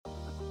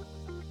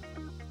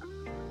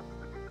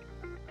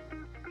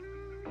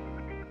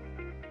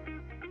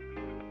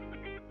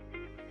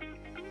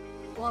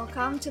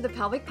Welcome to the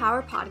Pelvic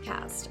Power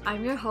Podcast.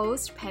 I'm your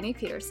host, Penny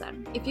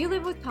Peterson. If you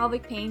live with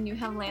pelvic pain, you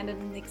have landed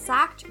in the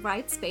exact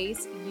right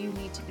space you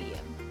need to be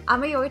in.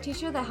 I'm a yoga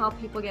teacher that helps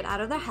people get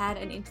out of their head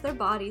and into their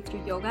body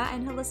through yoga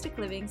and holistic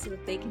living so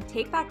that they can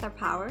take back their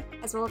power,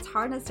 as well as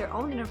harness their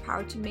own inner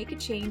power to make a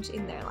change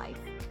in their life.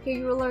 Here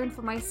you will learn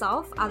from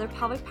myself, other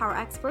pelvic power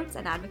experts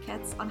and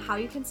advocates on how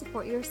you can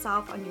support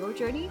yourself on your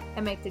journey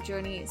and make the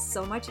journey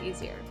so much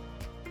easier.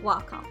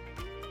 Welcome.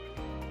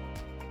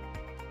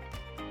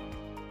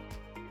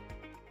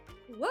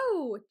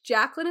 Whoa!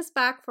 Jacqueline is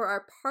back for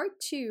our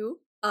part 2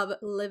 of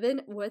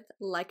Living with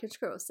Lichen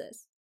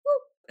Sclerosus.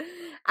 Woo!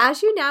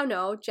 As you now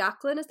know,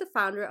 Jacqueline is the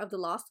founder of the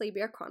Lost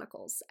Labia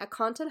Chronicles, a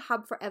content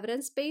hub for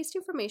evidence-based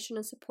information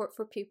and support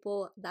for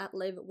people that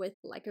live with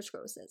lichen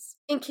sclerosus.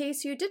 In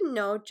case you didn't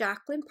know,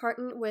 Jacqueline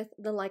partnered with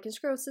the Lichen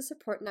Sclerosus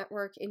Support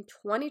Network in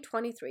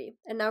 2023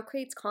 and now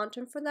creates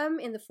content for them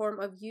in the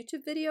form of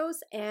YouTube videos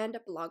and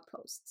blog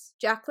posts.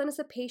 Jacqueline is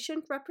a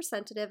patient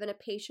representative and a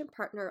patient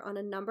partner on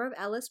a number of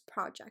LS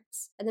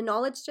projects, and the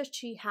knowledge that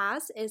she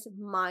has is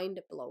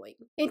mind-blowing.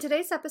 In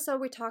today's episode,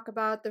 we talk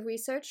about the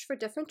research for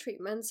different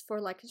treatments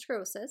for lichen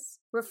sclerosus,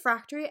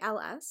 refractory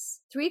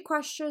LS, 3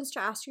 questions to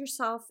ask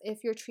yourself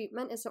if your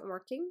treatment isn't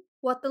working,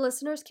 what the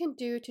listeners can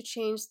do to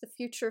change the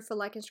future for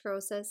lichen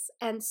sclerosus,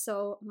 and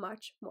so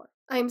much more.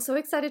 I am so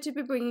excited to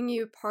be bringing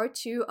you part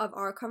 2 of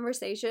our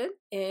conversation.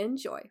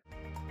 Enjoy.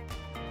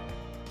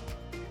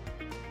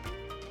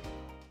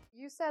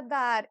 You said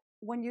that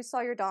when you saw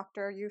your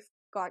doctor, you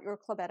got your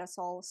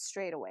clobetasol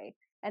straight away.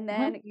 And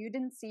then you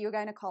didn't see your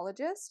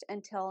gynecologist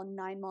until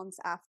 9 months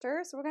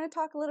after. So we're going to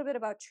talk a little bit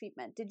about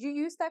treatment. Did you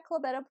use that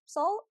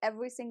clobetasol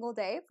every single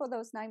day for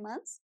those 9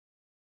 months?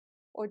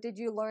 Or did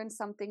you learn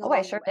something along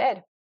I sure the way?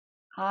 did.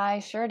 I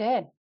sure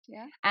did.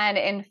 Yeah. And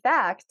in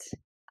fact,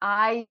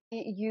 I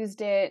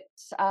used it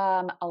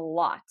a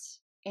lot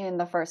in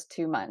the first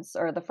 2 months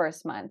or the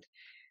first month.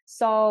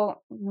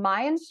 So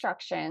my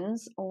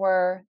instructions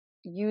were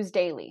use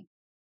daily.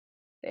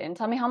 They didn't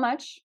tell me how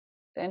much.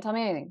 They didn't tell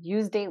me anything.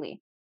 Use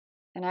daily.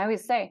 And I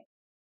always say,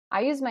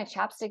 I use my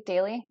chapstick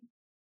daily.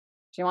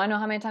 Do you want to know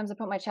how many times I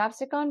put my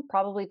chapstick on?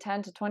 Probably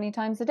 10 to 20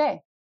 times a day.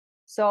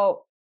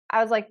 So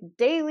I was like,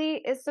 daily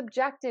is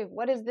subjective.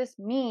 What does this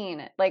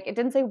mean? Like, it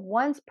didn't say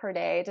once per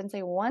day. It didn't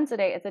say once a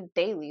day. It's a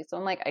daily. So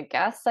I'm like, I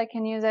guess I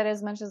can use it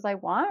as much as I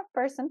want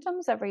for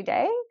symptoms every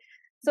day.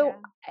 So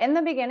in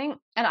the beginning,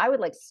 and I would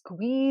like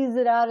squeeze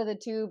it out of the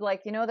tube,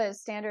 like, you know, the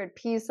standard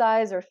pea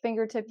size or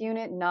fingertip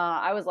unit.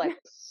 Nah, I was like,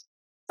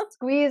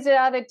 squeeze it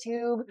out of the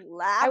tube.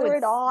 Lather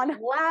it on.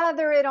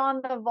 Lather it on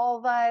the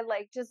vulva,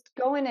 like just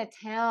go into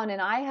town. And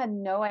I had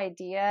no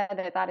idea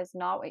that that is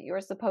not what you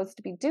were supposed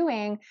to be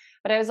doing.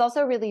 But I was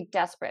also really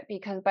desperate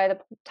because by the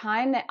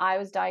time that I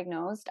was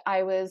diagnosed,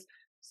 I was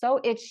so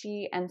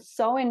itchy and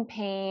so in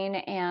pain,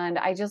 and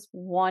I just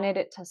wanted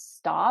it to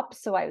stop.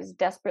 So I was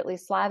desperately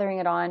slathering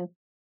it on.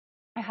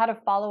 I had a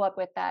follow up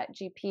with that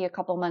GP a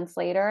couple months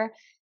later.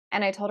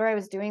 And I told her I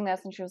was doing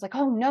this, and she was like,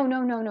 oh, no,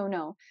 no, no, no,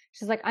 no.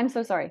 She's like, I'm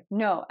so sorry.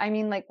 No, I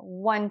mean like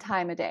 1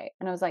 time a day.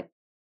 And I was like,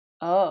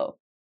 oh,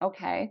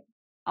 okay.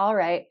 All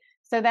right.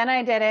 So then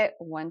I did it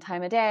 1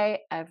 time a day,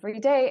 every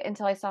day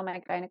until I saw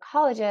my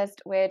gynecologist,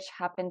 which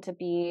happened to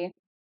be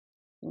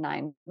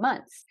 9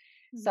 months.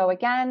 So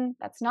again,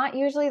 that's not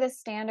usually the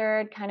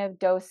standard kind of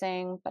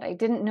dosing, but I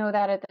didn't know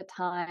that at the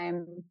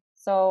time.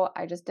 So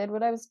I just did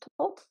what I was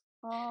told.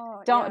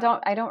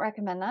 I don't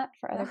recommend that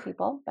for other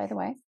people, by the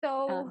way.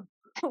 So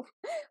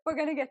we're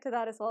going to get to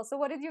that as well. So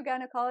what did your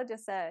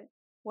gynecologist say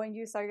when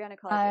you saw your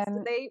gynecologist?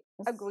 Did they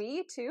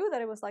agree too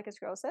that it was lichen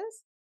sclerosus?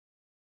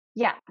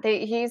 Yeah,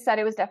 he said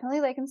it was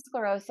definitely lichen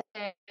sclerosus.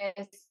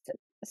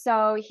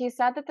 So he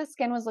said that the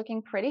skin was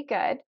looking pretty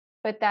good,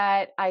 but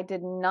that I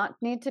did not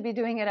need to be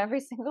doing it every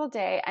single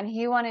day. And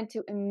he wanted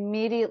to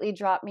immediately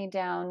drop me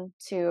down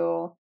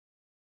to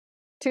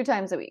 2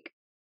 times a week.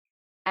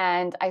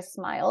 And I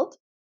smiled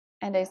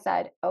and I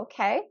said,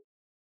 okay.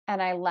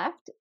 And I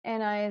left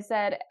and I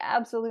said,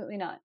 absolutely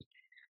not.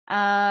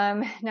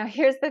 Now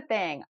here's the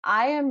thing.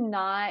 I am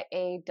not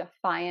a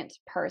defiant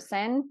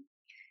person.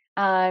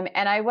 And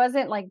I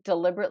wasn't like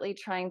deliberately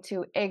trying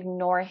to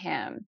ignore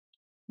him,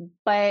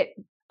 but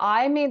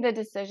I made the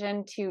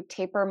decision to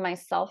taper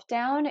myself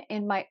down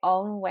in my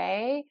own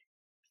way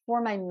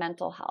for my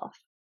mental health,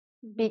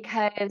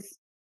 because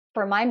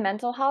for my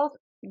mental health,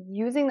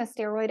 using the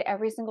steroid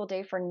every single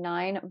day for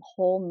 9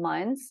 whole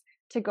months,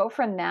 to go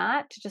from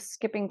that to just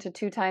skipping to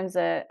 2 times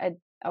a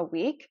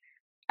week,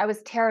 I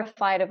was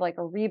terrified of like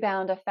a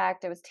rebound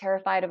effect. I was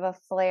terrified of a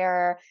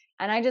flare.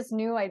 And I just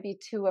knew I'd be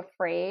too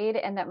afraid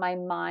and that my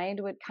mind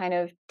would kind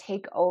of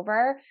take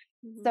over.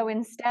 So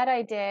instead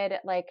I did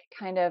like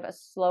kind of a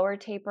slower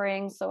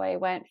tapering. So I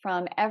went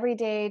from every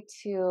day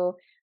to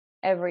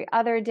every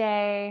other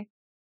day,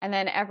 and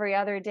then every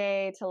other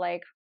day to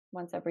like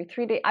once every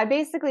 3 days. I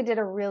basically did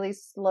a really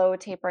slow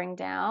tapering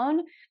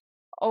down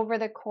over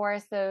the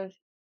course of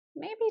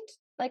maybe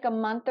like a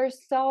month or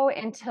so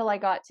until I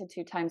got to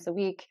 2 times a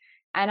week.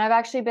 And I've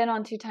actually been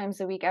on 2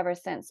 times a week ever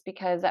since,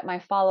 because at my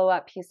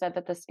follow-up, he said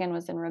that the skin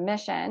was in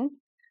remission.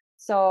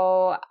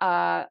 So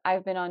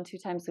I've been on 2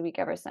 times a week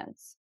ever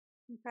since.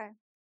 Okay.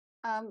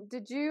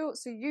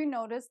 So you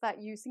noticed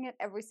that using it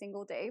every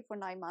single day for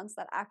 9 months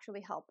that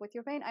actually helped with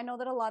your pain? I know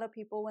that a lot of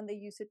people, when they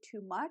use it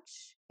too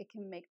much, it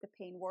can make the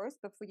pain worse,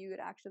 but for you, it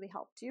actually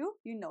helped you.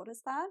 You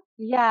noticed that?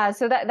 Yeah,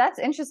 so that's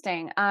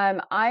interesting.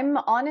 I'm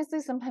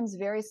honestly sometimes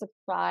very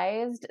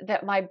surprised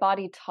that my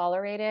body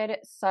tolerated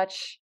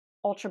such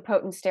ultra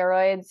potent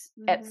steroids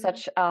at Mm-hmm.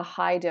 such a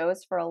high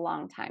dose for a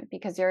long time,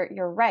 because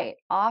you're right.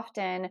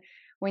 Often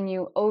when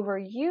you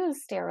overuse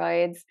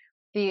steroids,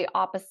 the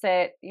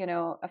opposite,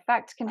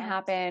 effect can Fact.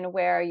 happen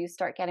where you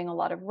start getting a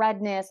lot of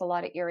redness, a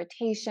lot of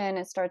irritation,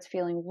 it starts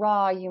feeling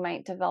raw, you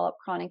might develop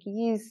chronic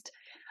yeast.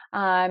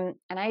 And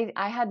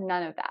I had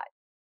none of that,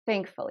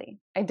 thankfully.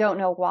 I don't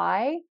know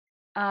why.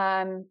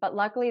 But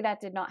luckily that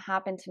did not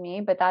happen to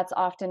me. But that's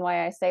often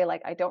why I say,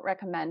 like, I don't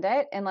recommend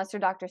it unless your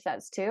doctor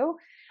says to.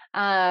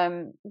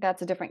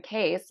 That's a different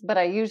case. But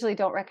I usually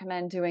don't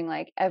recommend doing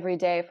like every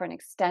day for an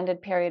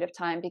extended period of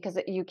time, because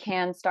you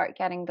can start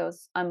getting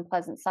those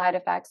unpleasant side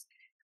effects.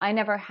 I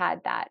never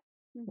had that.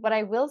 What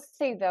I Mm-hmm. will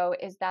say though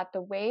is that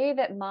the way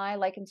that my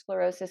lichen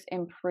sclerosus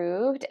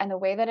improved and the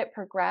way that it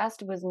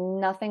progressed was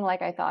nothing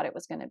like I thought it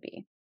was going to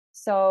be.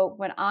 So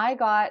when I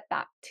got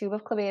that tube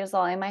of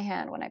clobetasol in my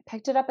hand, when I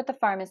picked it up at the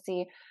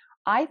pharmacy,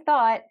 I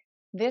thought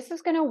this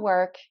is going to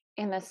work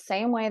in the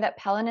same way that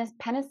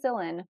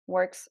penicillin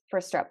works for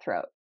strep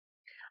throat.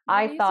 What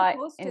I are you thought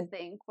supposed to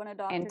think when a in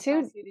doctor tells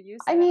two, you to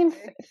use I it mean,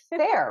 every day?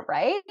 fair,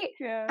 right?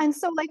 Yeah. And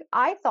so like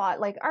I thought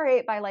like, all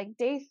right, by like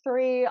day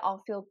 3,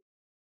 I'll feel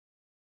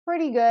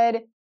pretty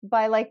good.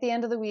 By like the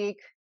end of the week,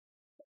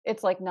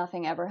 it's like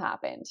nothing ever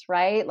happened,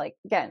 right? Like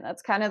again,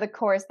 that's kind of the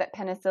course that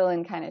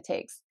penicillin kind of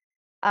takes.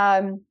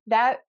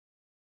 That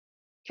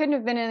couldn't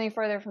have been any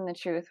further from the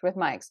truth with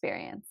my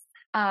experience.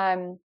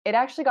 It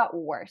actually got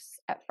worse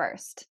at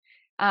first,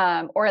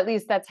 or at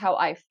least that's how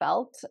I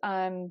felt.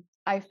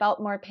 I felt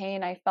more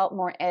pain, I felt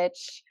more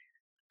itch.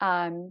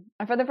 And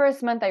for the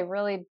first month, I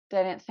really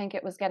didn't think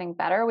it was getting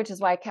better, which is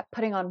why I kept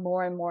putting on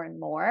more and more and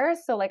more.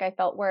 So, like, I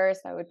felt worse,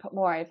 I would put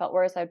more. I felt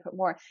worse, I'd put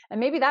more.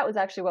 And maybe that was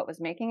actually what was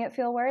making it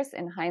feel worse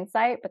in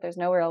hindsight, but there's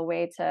no real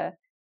way to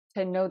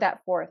know that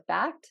for a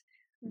fact.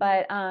 Mm-hmm.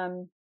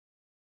 But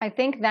I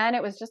think then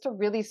it was just a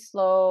really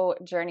slow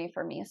journey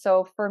for me.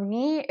 So for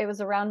me, it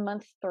was around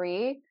month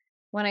 3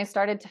 when I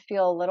started to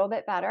feel a little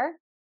bit better.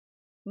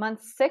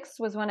 Month 6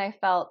 was when I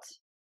felt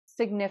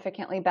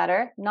significantly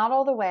better, not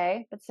all the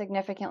way, but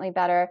significantly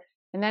better.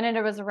 And then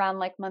it was around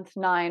like month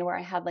 9 where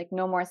I had like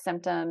no more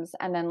symptoms.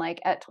 And then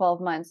like at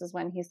 12 months is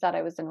when he said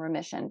I was in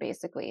remission,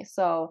 basically.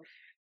 So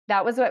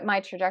that was what my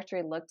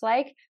trajectory looked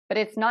like, but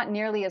it's not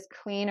nearly as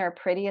clean or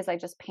pretty as I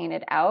just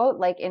painted out.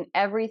 Like in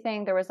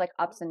everything, there was like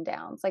ups and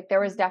downs. Like there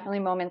was Mm-hmm. definitely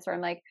moments where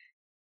I'm like,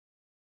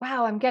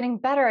 wow, I'm getting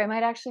better. I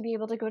might actually be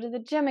able to go to the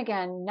gym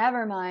again.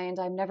 Never mind.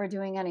 I'm never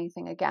doing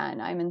anything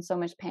again. I'm in so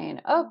much pain.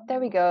 Oh,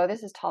 there we Mm-hmm. go.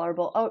 This is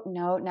tolerable. Oh,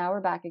 no, now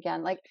we're back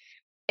again. Like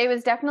it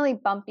was definitely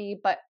bumpy,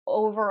 but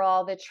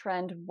overall, the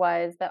trend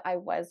was that I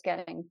was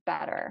getting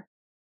better.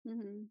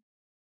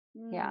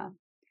 Mm-hmm. Yeah, Mm.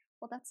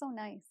 Well, that's so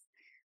nice.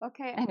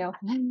 Okay. I know.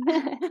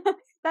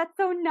 That's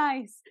so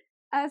nice.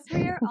 As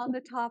we are on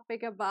the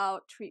topic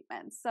about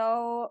treatment,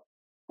 so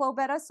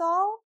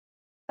clobetasol,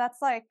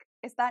 that's like,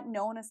 is that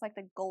known as like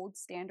the gold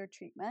standard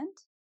treatment?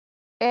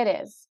 It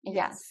is,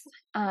 Yes.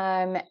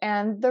 yes.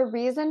 And the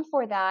reason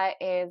for that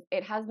is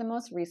it has the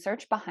most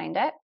research behind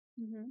it,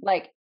 Mm-hmm.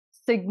 like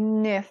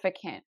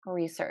significant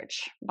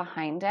research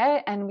behind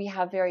it. And we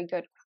have very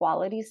good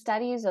quality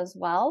studies as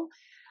well.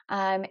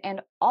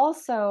 And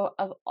also,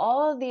 of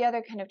all of the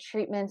other kind of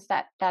treatments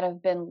that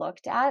have been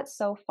looked at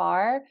so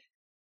far,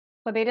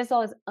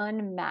 clobetasol is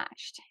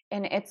unmatched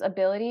in its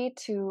ability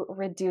to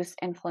reduce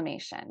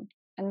inflammation.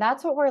 And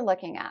that's what we're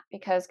looking at,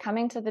 because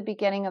coming to the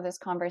beginning of this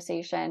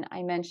conversation,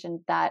 I mentioned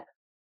that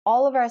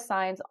all of our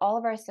signs, all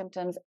of our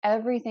symptoms,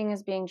 everything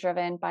is being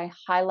driven by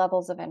high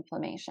levels of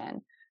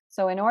inflammation.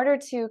 So in order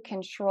to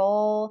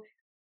control,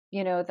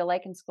 the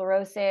lichen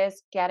sclerosus,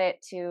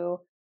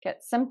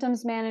 get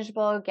symptoms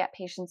manageable, get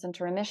patients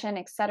into remission,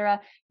 etc.,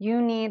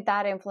 you need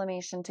that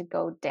inflammation to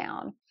go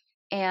down.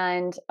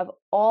 And of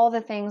all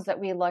the things that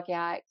we look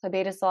at,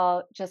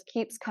 clobetasol just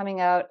keeps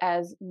coming out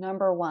as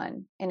number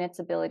 1 in its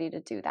ability to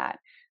do that.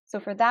 So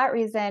for that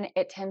reason,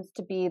 it tends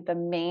to be the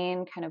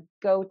main kind of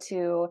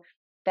go-to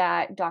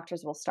that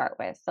doctors will start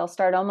with. They'll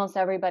start almost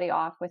everybody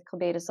off with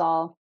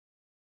clobetasol.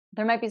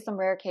 There might be some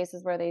rare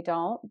cases where they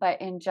don't,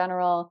 but in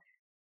general,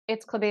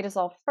 it's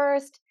clobetasol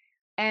first.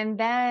 And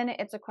then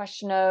it's a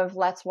question of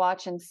let's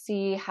watch and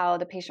see how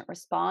the patient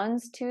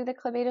responds to the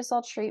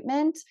clobetasol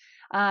treatment.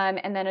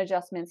 And then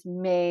adjustments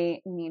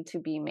may need to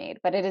be made,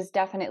 but it is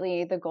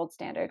definitely the gold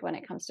standard when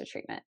it comes to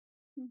treatment.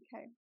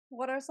 Okay.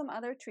 What are some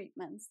other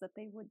treatments that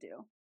they would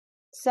do?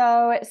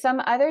 So,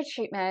 some other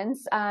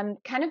treatments,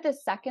 kind of the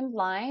second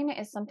line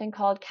is something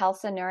called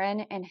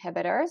calcineurin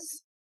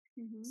inhibitors.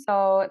 Mm-hmm.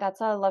 So,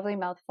 that's a lovely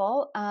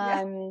mouthful.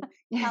 Yeah.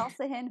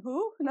 Calcihin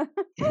who?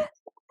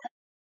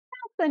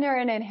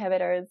 Calcineurin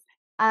inhibitors.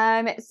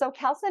 So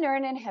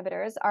calcineurin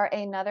inhibitors are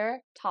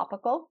another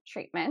topical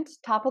treatment.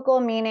 Topical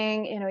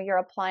meaning, you're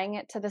applying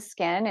it to the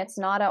skin. It's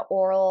not an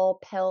oral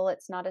pill.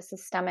 It's not a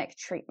systemic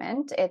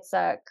treatment. It's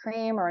a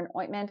cream or an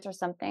ointment or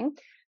something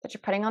that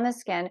you're putting on the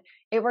skin.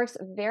 It works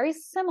very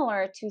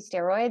similar to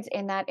steroids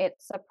in that it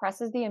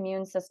suppresses the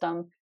immune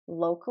system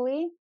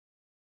locally.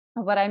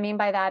 What I mean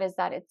by that is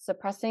that it's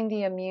suppressing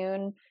the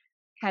immune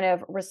kind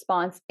of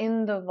response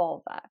in the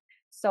vulva.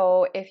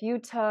 So if you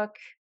took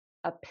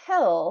a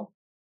pill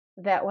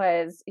that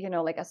was,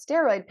 like a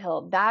steroid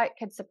pill, that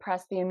could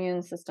suppress the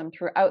immune system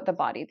throughout the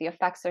body. The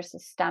effects are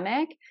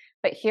systemic,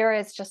 but here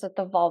it's just at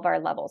the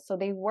vulvar level. So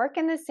they work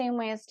in the same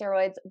way as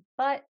steroids,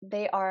 but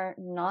they are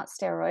not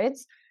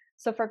steroids.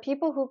 So for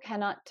people who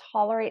cannot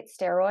tolerate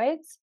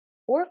steroids,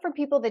 or for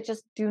people that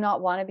just do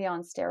not want to be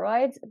on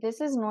steroids,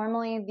 this is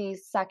normally the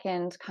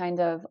second kind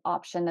of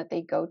option that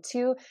they go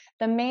to.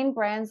 The main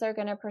brands they're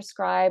going to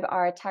prescribe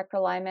are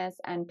tacrolimus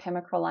and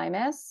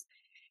pimecrolimus.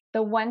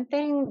 The one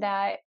thing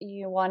that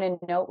you want to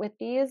note with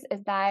these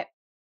is that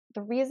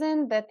the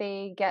reason that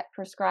they get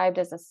prescribed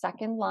as a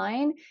second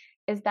line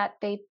is that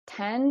they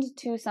tend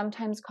to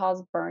sometimes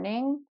cause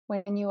burning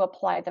when you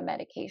apply the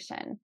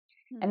medication.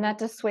 And that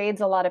dissuades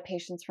a lot of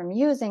patients from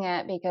using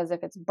it because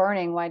if it's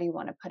burning, why do you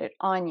want to put it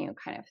on you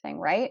kind of thing,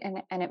 right?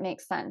 And it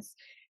makes sense.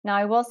 Now,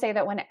 I will say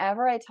that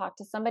whenever I talk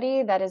to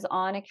somebody that is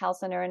on a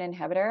calcineurin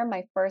inhibitor,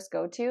 my first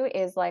go-to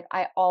is like,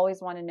 I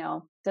always want to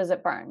know, does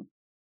it burn?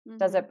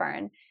 Does it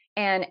burn?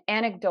 And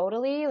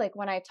anecdotally, like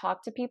when I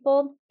talk to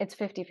people, it's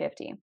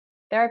 50-50.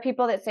 There are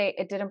people that say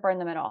it didn't burn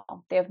them at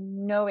all. They have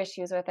no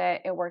issues with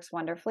it. It works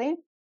wonderfully.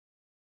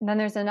 And then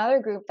there's another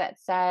group that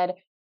said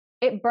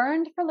it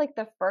burned for like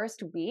the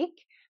first week,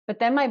 but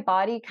then my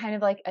body kind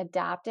of like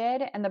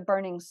adapted and the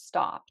burning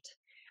stopped.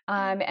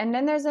 And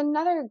then there's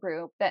another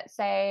group that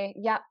say,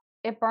 yeah,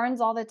 it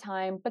burns all the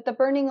time, but the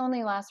burning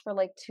only lasts for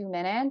like 2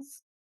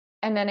 minutes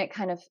and then it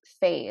kind of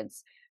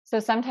fades.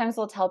 So sometimes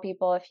we'll tell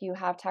people if you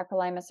have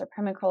tacrolimus or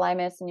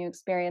pimecrolimus and you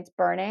experience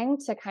burning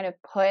to kind of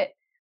put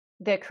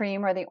the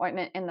cream or the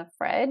ointment in the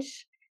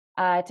fridge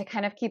to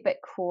kind of keep it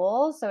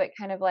cool. So it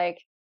kind of like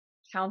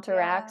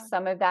counteracts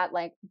some of that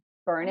like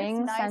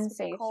burning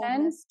sensation.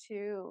 Coldness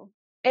too.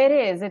 It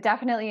is. It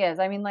definitely is.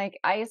 I mean, like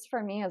ice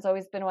for me has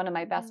always been one of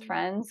my best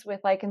friends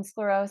with lichen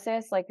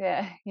sclerosus. Like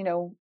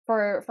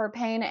for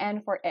pain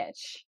and for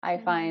itch, I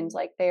find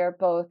like they are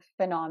both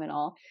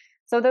phenomenal.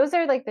 So those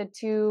are like the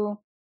two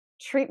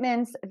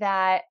treatments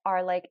that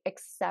are like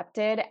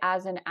accepted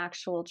as an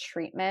actual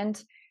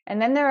treatment. And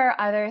then there are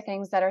other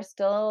things that are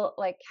still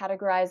like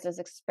categorized as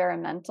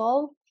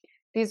experimental.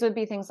 These would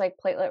be things like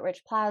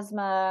platelet-rich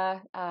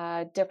plasma,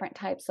 different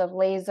types of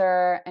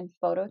laser and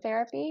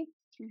phototherapy.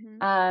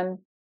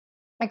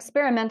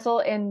 Experimental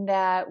in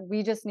that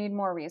we just need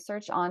more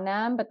research on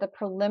them, but the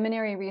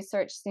preliminary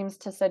research seems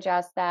to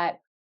suggest that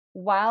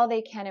while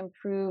they can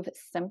improve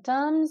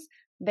symptoms,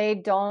 they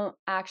don't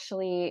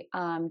actually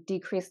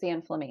decrease the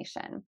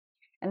inflammation.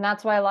 And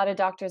that's why a lot of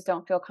doctors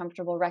don't feel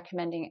comfortable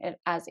recommending it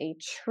as a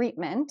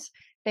treatment.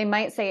 They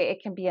might say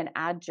it can be an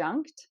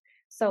adjunct.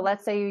 So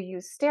let's say you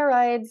use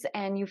steroids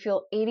and you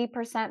feel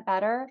 80%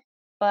 better,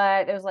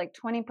 but there's like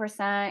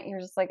 20%,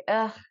 you're just like,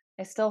 ugh,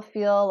 I still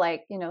feel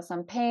like,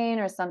 some pain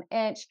or some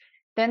itch.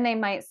 Then they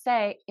might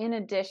say, in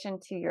addition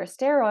to your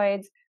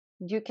steroids,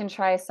 you can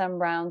try some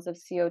rounds of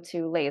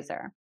CO2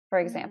 laser, for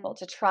example,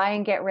 to try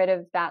and get rid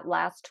of that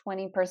last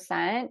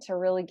 20% to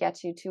really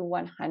get you to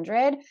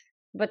 100.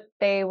 But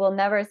they will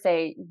never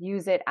say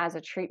use it as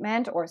a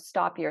treatment or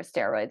stop your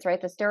steroids,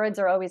 right? The steroids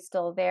are always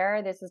still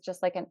there. This is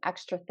just like an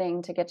extra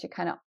thing to get you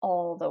kind of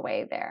all the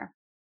way there.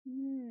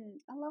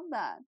 I love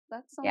that.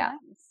 That's so Yeah.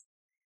 nice.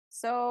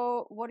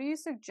 So, what do you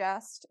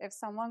suggest if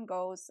someone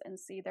goes and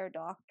see their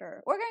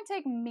doctor? We're going to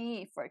take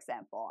me, for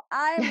example.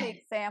 I'm the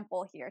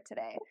example here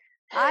today.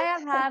 I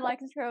have had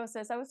lichen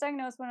sclerosus. I was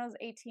diagnosed when I was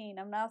 18.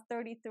 I'm now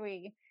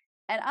 33.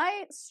 And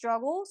I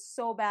struggle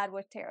so bad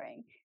with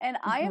tearing. And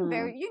I am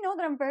very,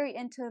 that I'm very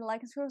into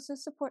Lichen Sclerosus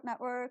Support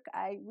Network.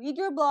 I read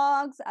your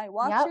blogs. I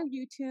watch your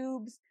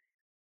YouTubes.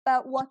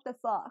 But what the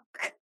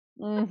fuck?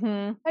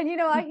 And,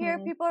 I hear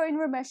people are in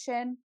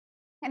remission.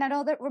 And I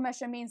know that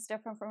remission means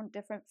different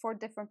for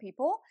different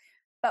people.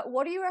 But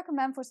what do you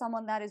recommend for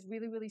someone that is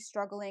really, really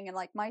struggling? And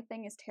like my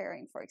thing is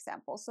tearing, for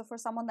example. So for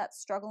someone that's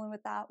struggling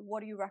with that, what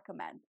do you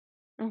recommend?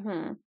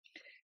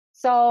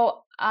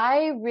 So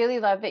I really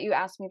love that you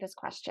asked me this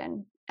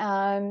question.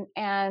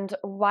 And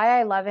why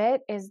I love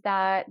it is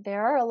that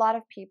there are a lot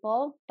of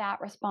people that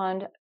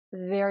respond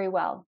very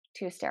well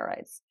to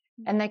steroids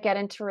and that get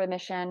into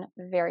remission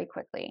very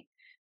quickly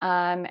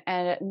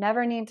and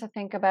never need to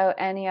think about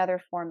any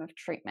other form of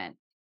treatment.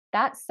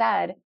 That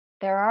said,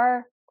 there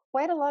are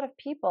quite a lot of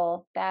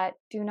people that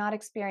do not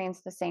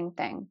experience the same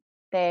thing.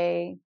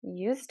 They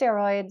use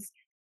steroids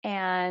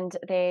and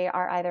they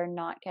are either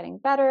not getting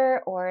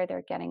better or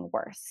they're getting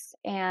worse.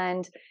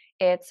 And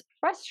it's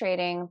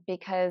frustrating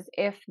because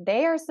if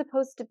they are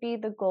supposed to be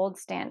the gold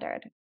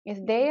standard, if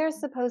they are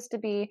supposed to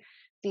be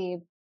the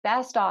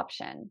best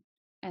option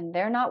and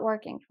they're not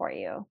working for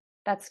you,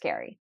 that's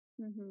scary.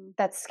 Mm-hmm.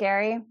 That's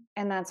scary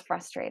and that's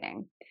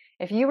frustrating.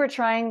 If you were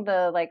trying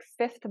the like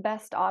fifth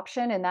best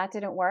option and that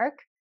didn't work,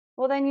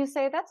 well, then you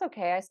say, that's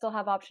okay. I still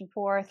have option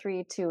 4,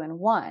 3, 2, and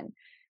 1.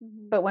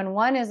 Mm-hmm. But when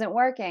 1 isn't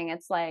working,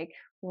 it's like,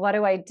 what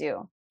do I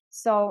do?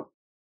 So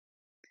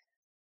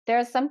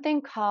there's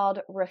something called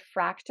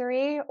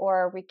refractory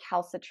or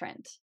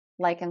recalcitrant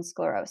lichen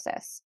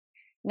sclerosus.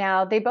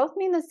 Now, they both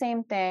mean the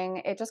same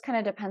thing. It just kind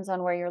of depends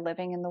on where you're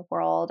living in the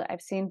world.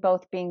 I've seen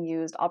both being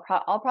used. I'll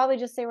probably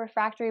just say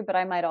refractory, but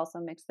I might also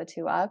mix the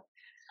two up.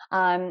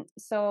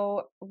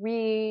 So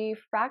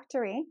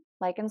refractory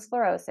lichen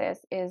sclerosus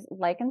is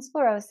lichen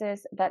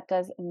sclerosus that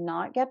does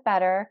not get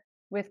better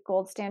with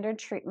gold standard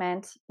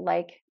treatment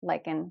like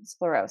lichen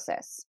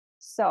sclerosus.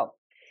 So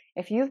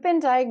if you've been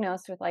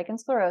diagnosed with lichen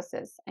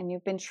sclerosus and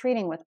you've been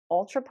treating with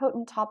ultra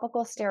potent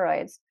topical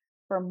steroids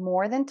for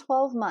more than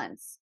 12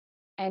 months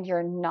and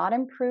you're not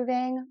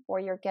improving or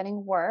you're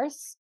getting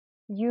worse,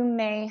 you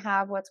may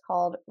have what's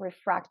called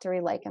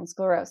refractory lichen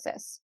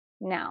sclerosus.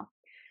 Now,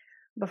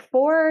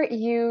 before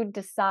you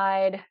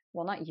decide,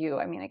 well, not you,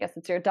 I mean, I guess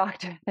it's your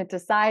doctor that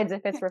decides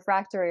if it's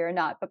refractory or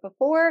not, but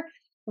before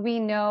we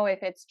know if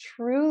it's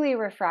truly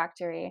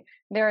refractory,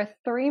 there are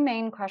 3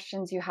 main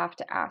questions you have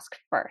to ask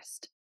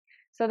first.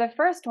 So the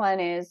first one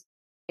is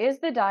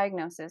the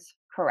diagnosis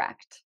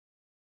correct?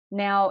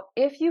 Now,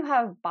 if you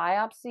have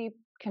biopsy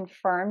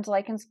confirmed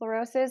lichen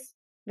sclerosus,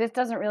 this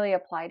doesn't really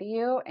apply to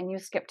you and you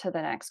skip to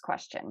the next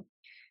question.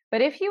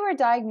 But if you were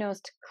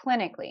diagnosed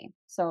clinically,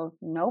 so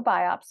no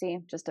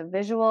biopsy, just a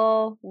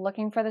visual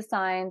looking for the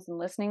signs and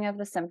listening of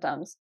the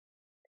symptoms,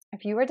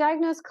 if you were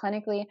diagnosed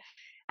clinically,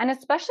 and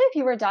especially if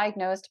you were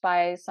diagnosed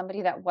by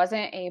somebody that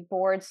wasn't a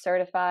board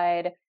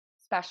certified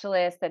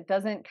specialist that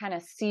doesn't kind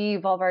of see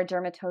vulvar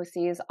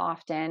dermatoses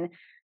often,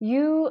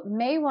 you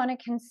may want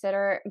to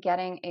consider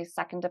getting a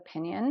second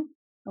opinion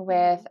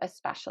with a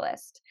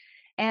specialist.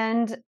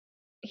 And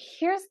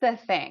here's the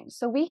thing.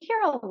 So we hear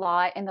a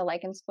lot in the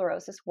lichen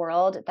sclerosus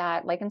world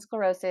that lichen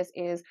sclerosus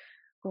is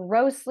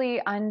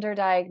grossly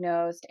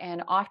underdiagnosed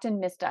and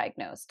often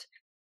misdiagnosed.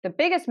 The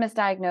biggest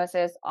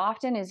misdiagnosis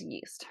often is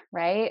yeast,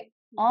 right?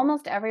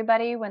 Almost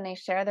everybody, when they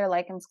share their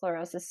lichen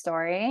sclerosus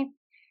story,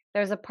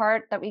 there's a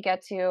part that we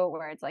get to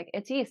where it's like,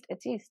 it's yeast,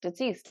 it's yeast,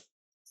 it's yeast.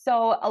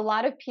 So a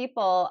lot of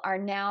people are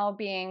now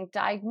being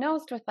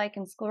diagnosed with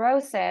lichen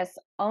sclerosus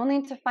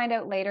only to find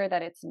out later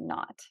that it's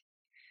not.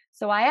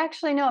 So I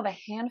actually know of a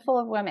handful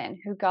of women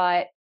who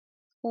got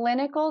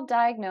clinical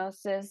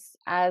diagnosis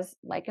as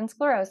lichen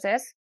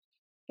sclerosus.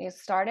 They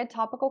started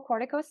topical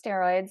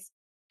corticosteroids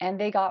and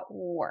they got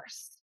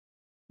worse.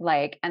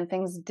 And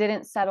things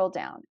didn't settle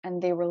down and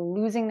they were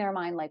losing their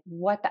mind. Like,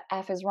 what the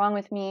F is wrong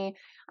with me?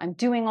 I'm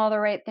doing all the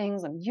right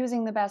things. I'm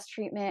using the best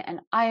treatment and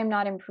I am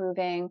not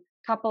improving.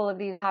 A couple of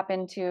these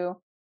happened to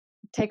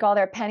take all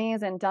their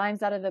pennies and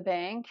dimes out of the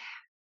bank,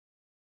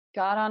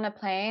 got on a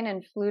plane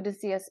and flew to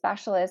see a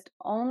specialist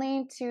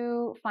only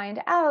to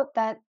find out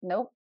that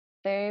nope,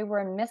 they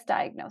were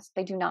misdiagnosed.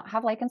 They do not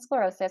have lichen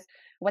sclerosus.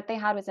 What they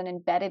had was an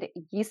embedded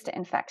yeast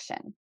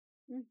infection,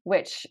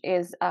 which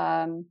is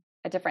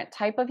a different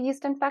type of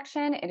yeast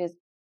infection. It is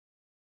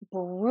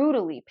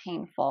brutally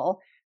painful,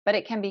 but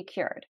it can be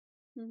cured.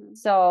 Mm-hmm.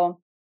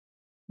 So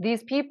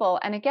these people,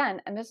 and again,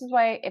 and this is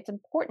why it's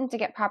important to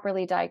get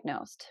properly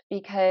diagnosed,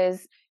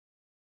 because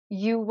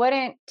you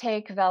wouldn't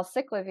take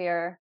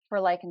valciclovir for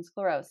lichen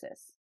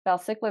sclerosus.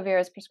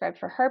 Valciclovir is prescribed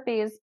for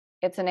herpes.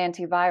 It's an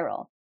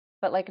antiviral.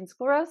 But lichen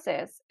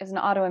sclerosus is an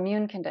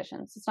autoimmune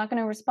condition. So it's not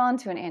going to respond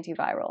to an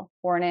antiviral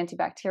or an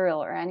antibacterial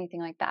or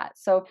anything like that.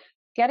 So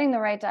getting the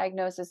right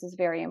diagnosis is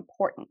very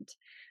important.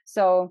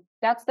 So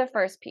that's the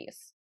first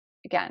piece.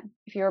 Again,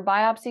 if you're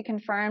biopsy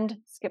confirmed,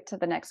 skip to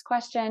the next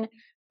question.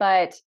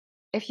 But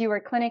if you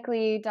were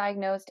clinically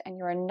diagnosed and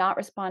you are not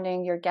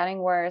responding, you're getting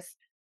worse,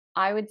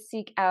 I would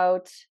seek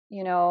out,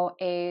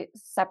 a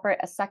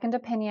second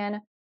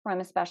opinion from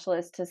a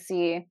specialist to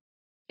see,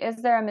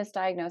 is there a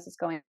misdiagnosis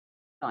going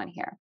on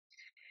here?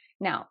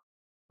 Now,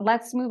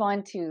 let's move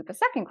on to the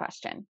second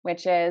question,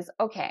 which is,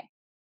 okay,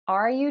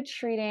 are you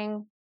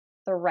treating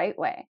the right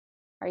way?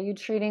 Are you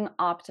treating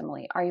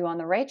optimally? Are you on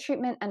the right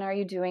treatment and are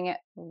you doing it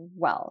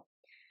well?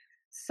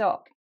 So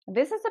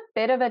this is a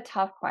bit of a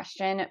tough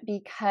question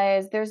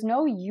because there's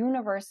no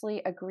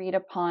universally agreed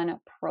upon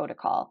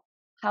protocol.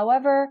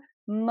 However,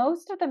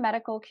 most of the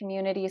medical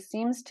community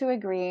seems to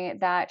agree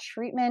that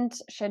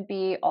treatment should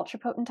be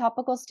ultrapotent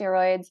topical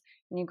steroids,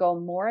 and you go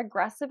more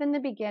aggressive in the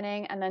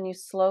beginning, and then you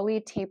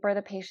slowly taper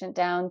the patient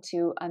down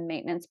to a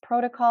maintenance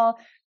protocol,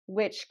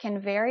 which can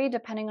vary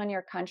depending on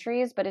your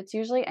countries, but it's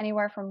usually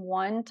anywhere from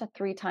 1 to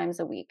 3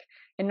 times a week.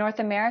 In North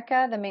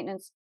America, the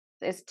maintenance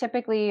is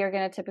you're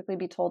going to typically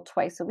be told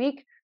twice a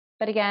week.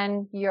 But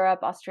again, Europe,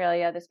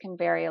 Australia, this can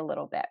vary a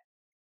little bit.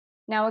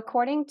 Now,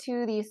 according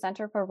to the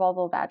Center for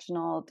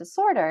Vulvovaginal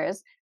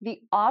Disorders,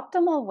 the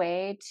optimal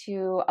way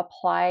to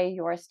apply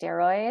your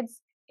steroids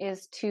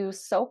is to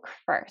soak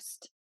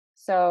first.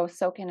 So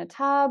soak in a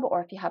tub,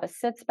 or if you have a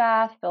sitz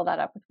bath, fill that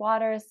up with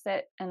water,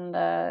 sit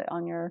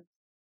on your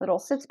little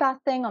sitz bath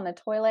thing on the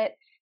toilet,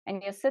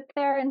 and you sit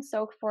there and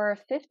soak for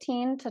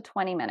 15 to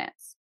 20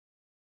 minutes.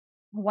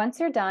 Once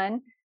you're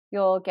done,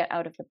 you'll get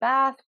out of the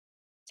bath,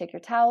 take your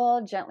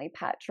towel, gently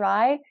pat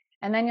dry,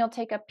 and then you'll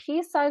take a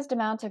pea-sized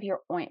amount of your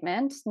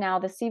ointment. Now,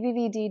 the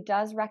CVVD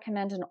does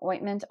recommend an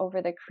ointment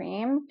over the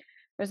cream.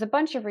 There's a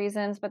bunch of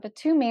reasons, but the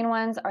two main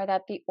ones are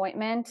that the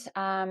ointment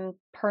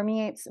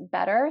permeates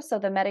better, so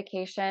the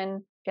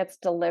medication gets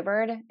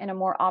delivered in a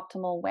more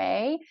optimal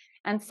way.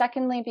 And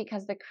secondly,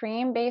 because the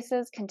cream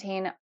bases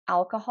contain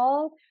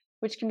alcohol,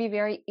 which can be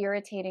very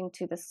irritating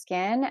to the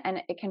skin,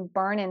 and it can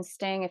burn and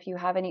sting if you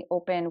have any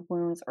open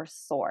wounds or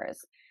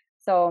sores.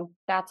 So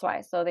that's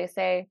why. So they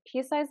say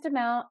pea-sized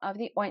amount of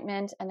the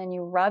ointment, and then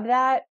you rub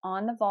that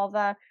on the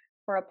vulva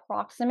for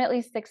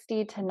approximately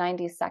 60 to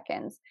 90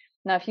 seconds.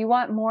 Now, if you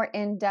want more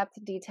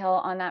in-depth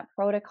detail on that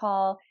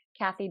protocol,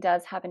 Kathy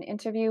does have an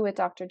interview with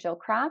Dr. Jill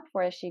Krapp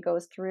where she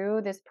goes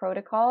through this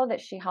protocol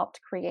that she helped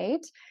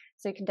create.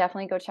 So you can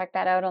definitely go check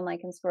that out on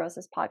Lichen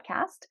Sclerosus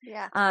podcast.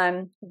 Yeah.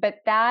 But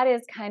that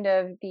is kind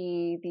of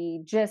the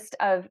gist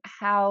of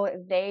how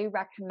they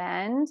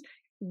recommend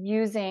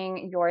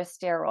using your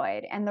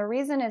steroid. And the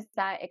reason is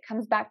that it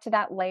comes back to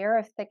that layer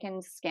of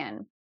thickened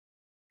skin.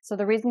 So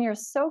the reason you're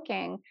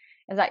soaking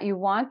is that you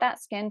want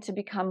that skin to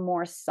become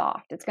more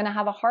soft. It's going to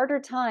have a harder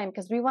time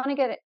because we want to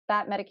get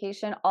that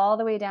medication all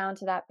the way down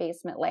to that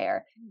basement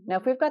layer. Now,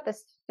 if we've got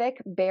this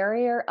thick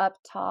barrier up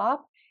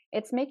top,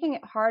 it's making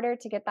it harder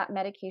to get that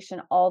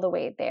medication all the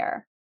way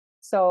there.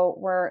 So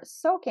we're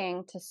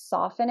soaking to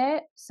soften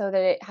it so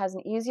that it has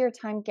an easier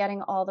time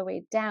getting all the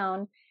way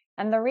down.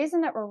 And the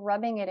reason that we're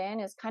rubbing it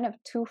in is kind of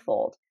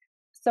twofold.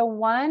 So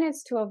one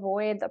is to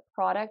avoid the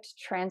product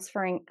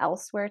transferring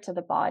elsewhere to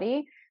the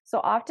body. So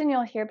often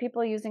you'll hear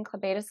people using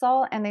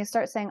clobetasol and they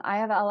start saying, I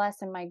have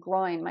LS in my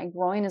groin. My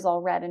groin is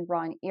all red and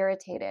raw and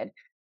irritated.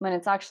 When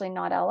it's actually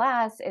not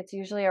LS, it's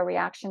usually a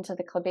reaction to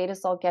the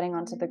clobetasol getting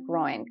onto the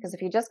groin. Because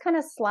if you just kind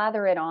of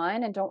slather it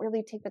on and don't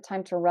really take the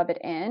time to rub it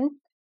in,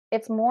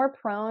 it's more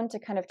prone to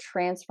kind of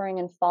transferring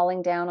and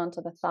falling down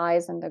onto the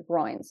thighs and the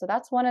groin. So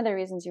that's one of the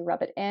reasons you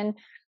rub it in.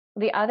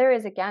 The other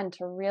is, again,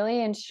 to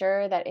really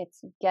ensure that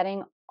it's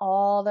getting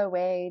all the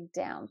way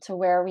down to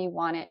where we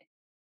want it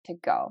to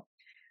go.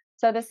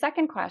 So the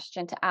second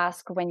question to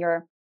ask when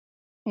you're,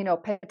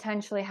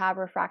 potentially have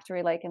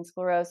refractory lichen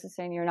sclerosus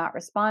and you're not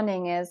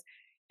responding is,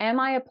 am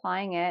I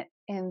applying it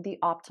in the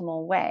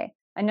optimal way?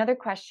 Another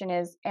question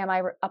is, am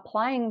I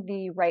applying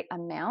the right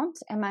amount?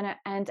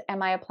 And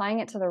am I applying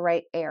it to the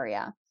right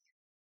area?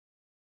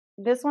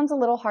 This one's a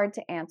little hard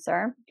to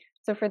answer.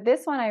 So for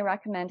this one, I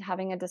recommend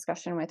having a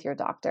discussion with your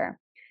doctor.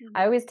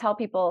 I always tell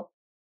people,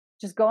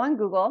 just go on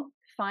Google,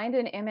 find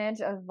an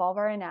image of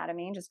vulvar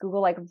anatomy, just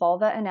Google like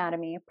vulva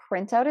anatomy,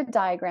 print out a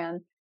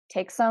diagram,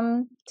 take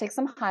some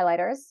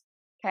highlighters,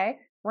 okay?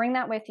 Bring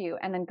that with you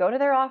and then go to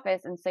their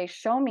office and say,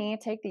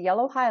 take the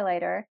yellow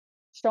highlighter,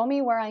 show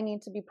me where I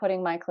need to be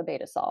putting my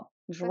clobetasol.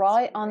 Draw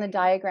it on the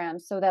diagram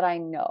so that I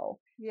know.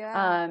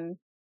 Yeah.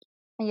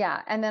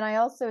 Yeah. And then I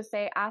also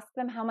say, ask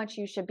them how much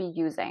you should be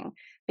using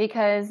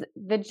because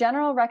the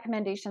general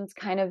recommendations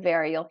kind of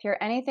vary. You'll hear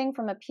anything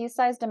from a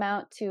pea-sized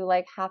amount to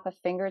like half a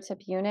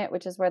fingertip unit,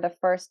 which is where the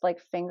first like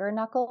finger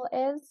knuckle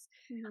is.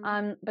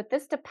 But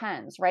this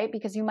depends, right?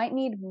 Because you might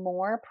need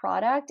more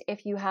product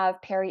if you have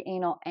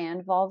perianal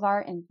and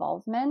vulvar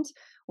involvement.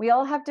 We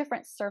all have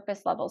different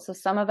surface levels. So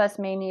some of us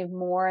may need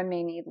more and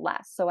may need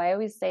less. So I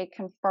always say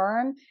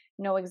confirm,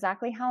 know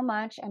exactly how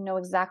much and know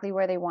exactly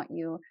where they want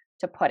you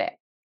to put it.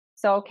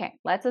 So, okay,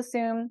 let's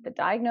assume the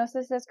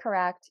diagnosis is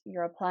correct.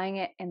 You're applying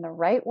it in the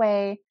right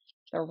way,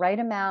 the right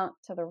amount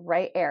to the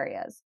right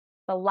areas.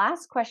 The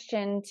last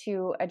question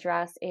to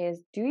address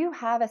is, do you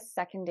have a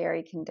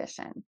secondary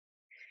condition?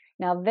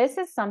 Now, this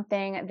is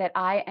something that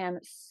I am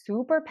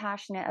super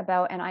passionate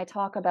about and I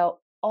talk about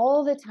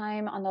all the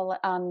time on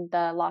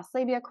the Lost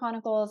Labia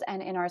Chronicles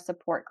and in our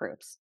support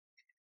groups.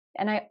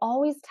 And I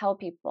always tell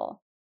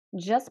people,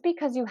 just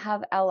because you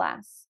have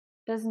LS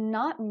does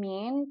not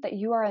mean that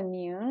you are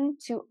immune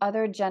to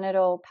other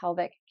genital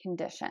pelvic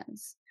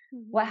conditions.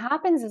 What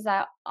happens is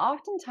that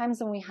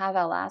oftentimes when we have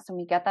LS and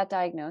we get that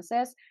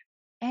diagnosis,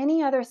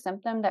 any other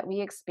symptom that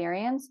we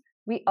experience,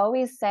 we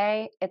always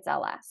say it's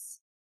LS.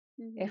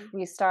 If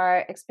we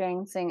start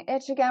experiencing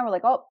itch again, we're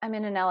like, oh, I'm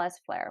in an LS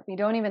flare. We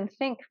don't even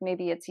think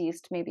maybe it's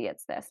yeast, maybe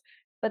it's this.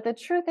 But the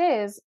truth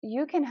is,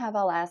 you can have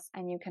LS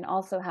and you can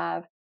also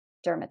have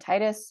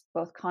dermatitis,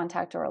 both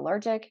contact or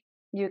allergic.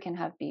 You can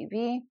have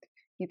BV.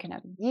 You can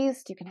have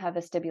yeast, you can have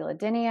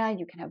vestibulodynia,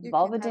 you can have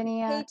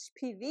vulvodynia.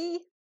 HPV.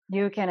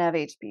 You can have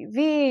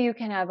HPV, you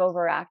can have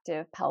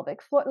overactive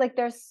pelvic floor. Like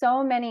there's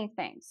so many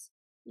things.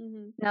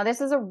 Now,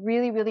 this is a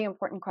really, really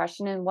important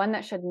question and one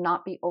that should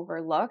not be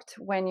overlooked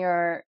when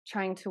you're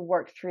trying to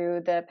work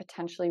through the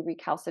potentially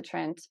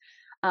recalcitrant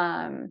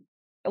lichen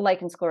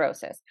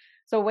sclerosus.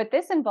 So what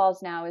this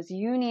involves now is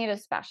you need a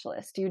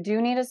specialist. You do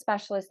need a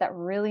specialist that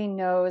really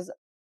knows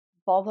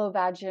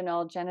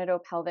vulvovaginal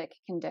genitopelvic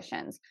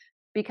conditions.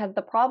 Because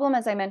the problem,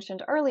 as I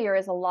mentioned earlier,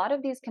 is a lot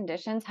of these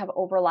conditions have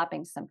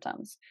overlapping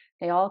symptoms.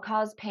 They all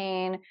cause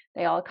pain,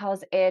 they all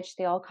cause itch,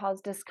 they all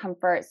cause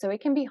discomfort. So it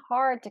can be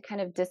hard to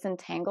kind of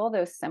disentangle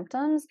those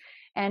symptoms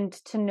and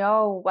to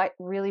know what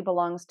really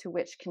belongs to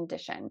which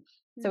condition.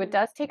 So it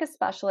does take a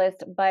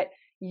specialist, but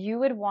you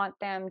would want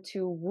them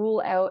to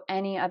rule out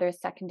any other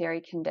secondary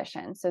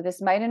condition. So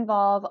this might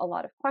involve a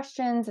lot of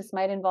questions. This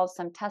might involve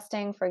some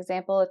testing. For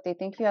example, if they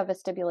think you have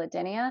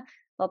vestibulodynia,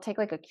 they'll take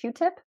like a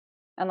Q-tip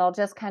and they'll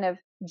just kind of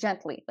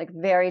gently, like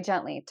very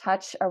gently,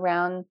 touch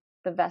around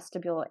the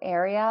vestibule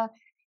area.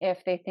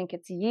 If they think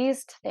it's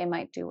yeast, they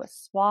might do a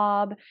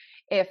swab.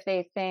 If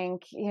they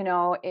think,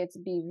 it's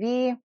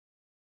BV,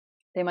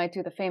 they might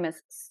do the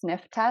famous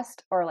sniff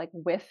test or like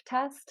whiff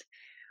test,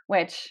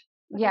 which,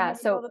 yeah,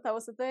 so that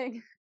was the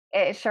thing.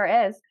 it sure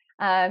is.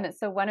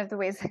 So one of the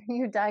ways that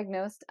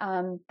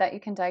that you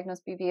can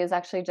diagnose BV is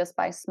actually just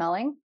by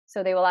smelling.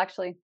 So they will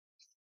actually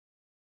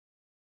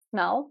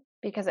smell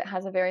because it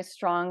has a very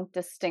strong,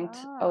 distinct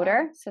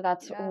odor. So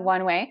that's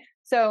one way.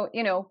 So,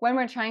 when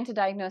we're trying to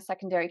diagnose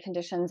secondary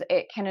conditions,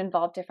 it can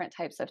involve different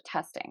types of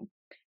testing.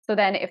 So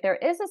then if there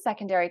is a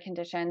secondary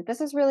condition,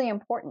 this is really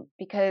important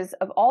because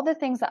of all the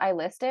things that I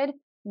listed,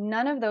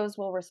 none of those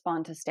will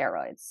respond to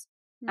steroids.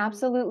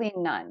 Absolutely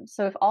none.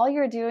 So if all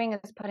you're doing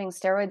is putting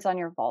steroids on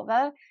your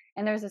vulva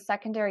and there's a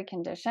secondary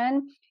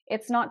condition,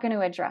 it's not going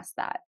to address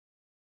that.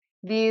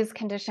 These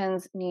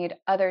conditions need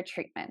other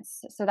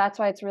treatments. So that's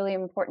why it's really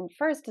important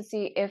first to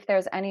see if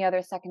there's any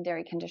other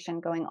secondary condition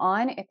going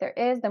on. If there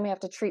is, then we have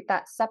to treat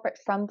that separate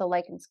from the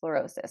lichen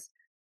sclerosus.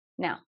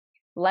 Now,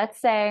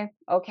 let's say,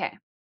 okay,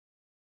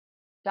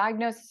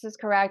 diagnosis is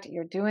correct,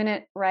 you're doing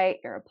it right,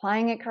 you're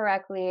applying it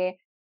correctly,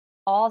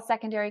 all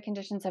secondary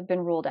conditions have been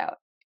ruled out.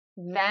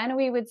 Then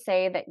we would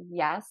say that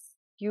yes,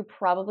 you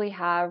probably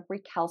have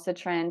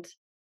recalcitrant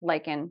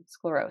lichen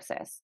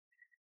sclerosus.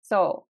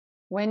 So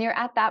when you're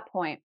at that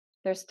point,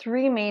 there's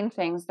three main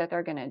things that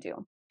they're going to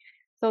do.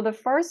 So the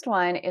first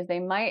one is they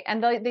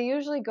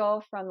usually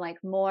go from like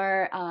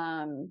more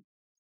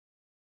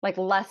like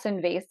less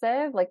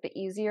invasive, like the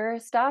easier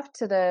stuff,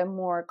 to the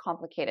more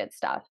complicated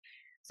stuff.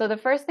 So the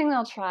first thing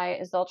they'll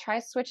try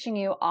switching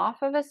you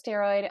off of a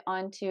steroid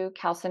onto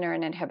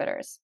calcineurin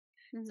inhibitors.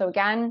 So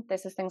again,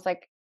 this is things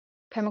like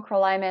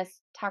pimecrolimus,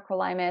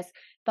 tacrolimus.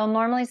 They'll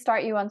normally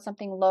start you on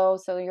something low.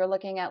 So you're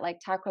looking at like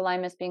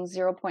tacrolimus being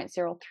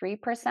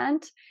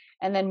 0.03%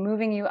 and then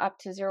moving you up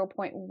to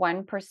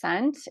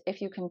 0.1%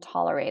 if you can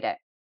tolerate it.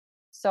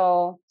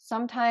 So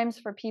sometimes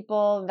for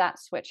people that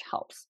switch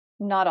helps,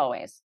 not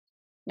always.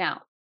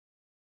 Now,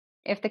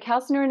 if the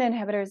calcineurin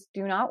inhibitors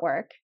do not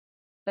work,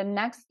 the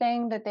next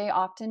thing that they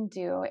often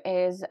do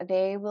is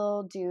they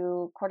will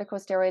do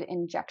corticosteroid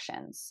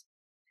injections.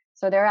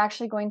 So they're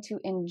actually going to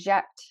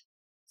inject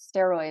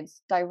steroids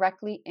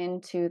directly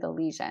into the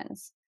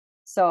lesions.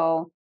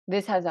 So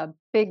this has a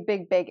big,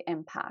 big, big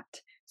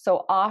impact.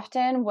 So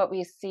often what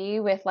we see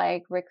with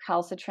like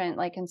recalcitrant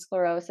lichen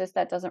sclerosus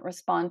that doesn't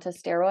respond to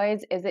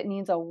steroids is it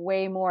needs a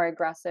way more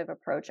aggressive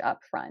approach up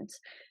front.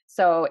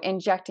 So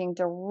injecting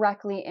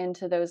directly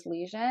into those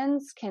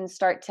lesions can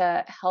start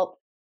to help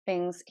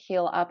things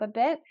heal up a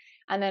bit.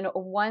 And then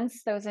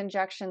once those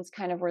injections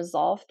kind of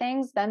resolve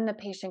things, then the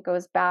patient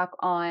goes back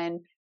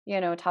on,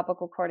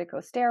 topical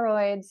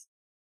corticosteroids.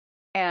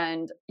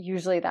 And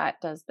usually that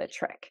does the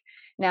trick.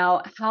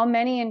 Now, how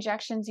many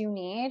injections you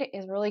need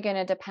is really going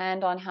to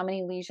depend on how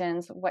many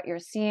lesions, what you're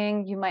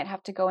seeing. You might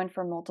have to go in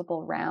for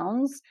multiple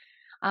rounds,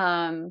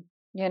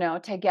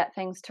 to get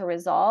things to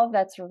resolve.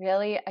 That's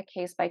really a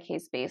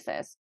case-by-case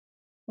basis.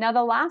 Now,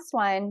 the last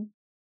one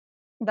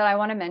that I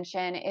want to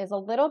mention is a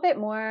little bit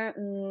more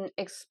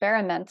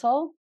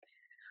experimental.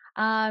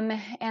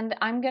 And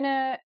I'm going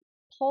to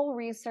pull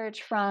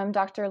research from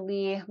Dr.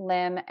 Lee,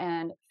 Lim,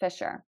 and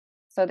Fisher.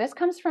 So this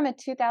comes from a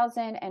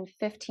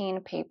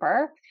 2015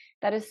 paper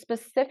that is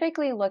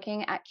specifically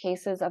looking at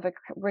cases of a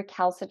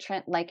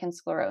recalcitrant lichen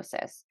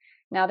sclerosus.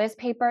 Now, this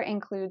paper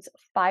includes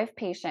 5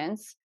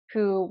 patients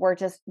who were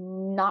just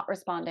not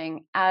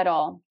responding at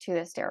all to the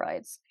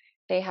steroids.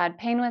 They had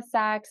pain with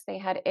sex, they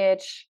had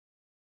itch,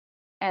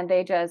 and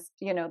they just,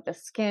 the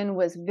skin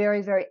was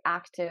very, very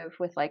active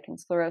with lichen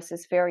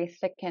sclerosus, very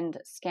thickened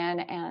skin,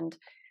 and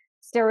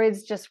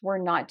steroids just were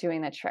not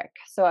doing the trick.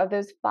 So of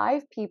those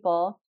 5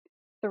 people,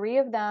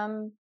 4 of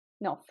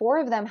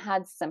them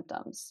had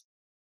symptoms,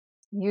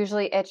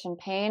 usually itch and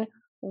pain.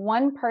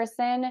 1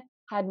 person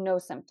had no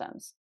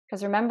symptoms.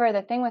 Because remember,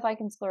 the thing with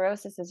lichen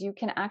sclerosus is you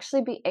can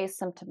actually be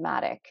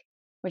asymptomatic,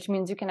 which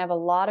means you can have a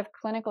lot of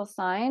clinical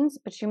signs,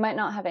 but you might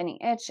not have any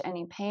itch,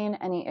 any pain,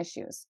 any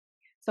issues.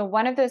 So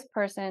one of those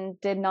person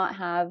did not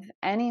have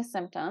any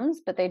symptoms,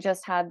 but they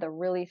just had the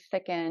really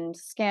thickened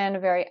skin,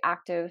 very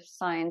active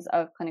signs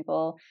of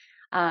clinical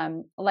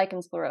lichen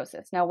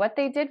sclerosus. Now, what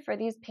they did for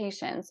these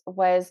patients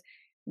was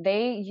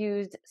they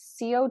used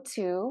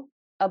CO2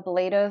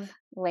 ablative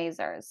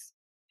lasers.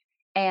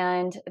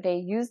 And they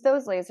used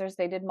those lasers.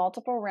 They did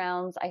multiple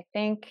rounds, I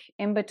think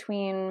in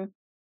between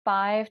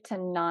 5 to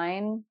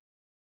 9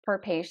 per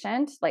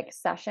patient, like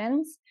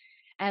sessions.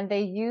 And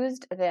they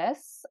used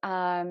this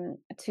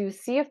to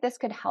see if this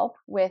could help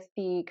with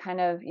the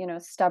kind of,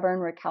 stubborn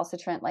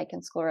recalcitrant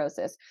lichen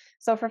sclerosus.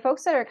 So for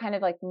folks that are kind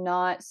of like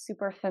not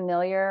super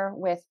familiar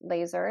with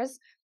lasers,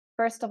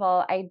 first of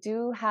all, I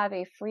do have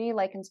a free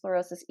lichen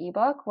sclerosus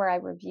ebook where I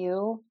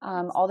review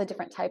all the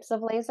different types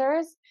of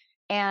lasers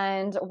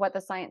and what the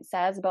science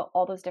says about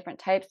all those different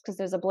types, because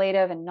there's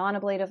ablative and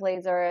non-ablative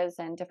lasers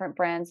and different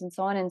brands and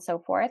so on and so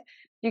forth.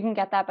 You can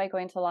get that by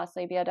going to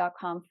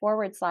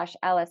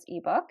lostlabia.com/LS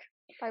ebook.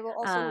 I will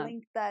also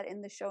link that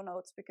in the show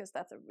notes because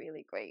that's a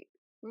really great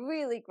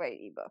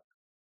ebook.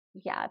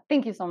 Yeah,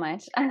 thank you so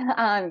much.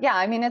 Yeah,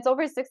 I mean, it's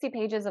over 60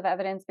 pages of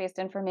evidence-based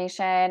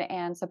information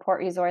and support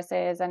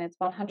resources, and it's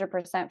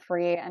 100%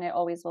 free, and it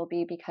always will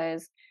be,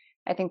 because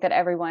I think that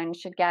everyone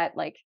should get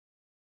like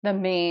the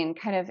main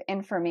kind of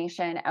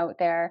information out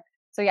there.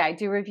 So yeah, I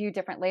do review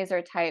different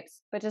laser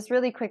types, but just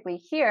really quickly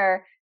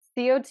here,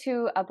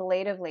 CO2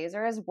 ablative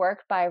lasers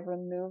work by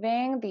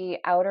removing the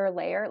outer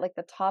layer, like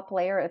the top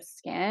layer of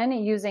skin,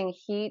 using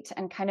heat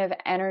and kind of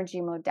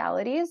energy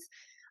modalities.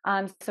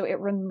 So it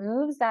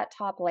removes that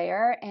top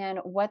layer. And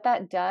what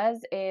that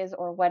does is,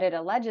 or what it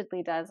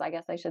allegedly does, I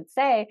guess I should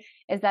say,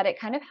 is that it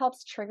kind of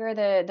helps trigger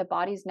the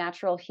body's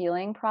natural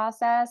healing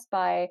process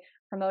by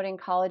promoting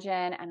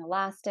collagen and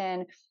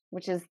elastin,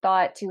 which is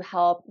thought to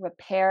help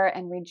repair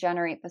and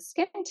regenerate the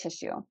skin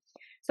tissue.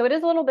 So it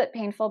is a little bit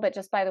painful, but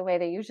just by the way,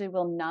 they usually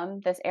will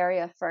numb this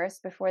area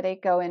first before they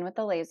go in with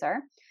the laser.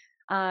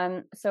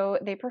 So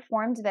they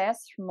performed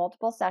this for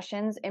multiple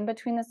sessions. In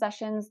between the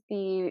sessions,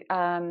 the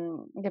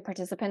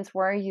participants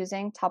were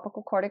using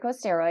topical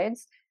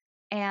corticosteroids.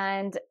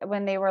 And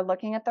when they were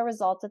looking at the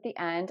results at the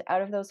end,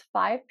 out of those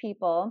 5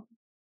 people,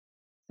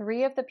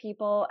 3 of the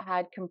people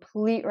had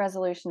complete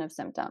resolution of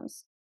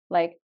symptoms,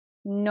 like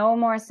no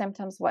more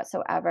symptoms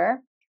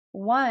whatsoever.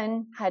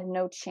 1 had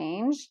no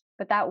change,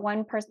 but that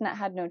one person that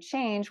had no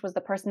change was the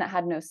person that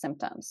had no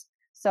symptoms.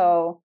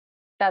 So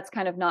that's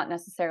kind of not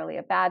necessarily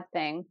a bad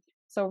thing.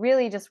 So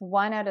really just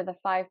 1 out of the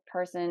 5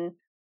 person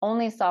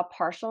only saw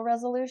partial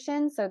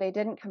resolution. So they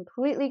didn't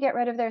completely get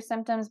rid of their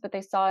symptoms, but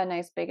they saw a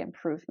nice big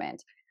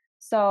improvement.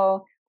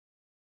 So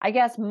I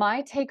guess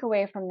my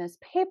takeaway from this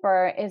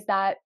paper is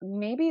that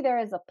maybe there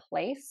is a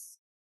place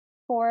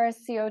for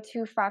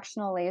CO2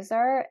 fractional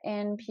laser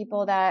in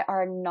people that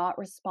are not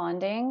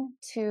responding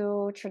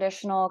to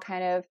traditional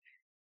kind of,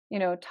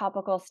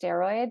 topical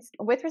steroids.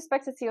 With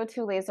respect to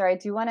CO2 laser, I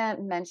do want to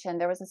mention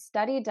there was a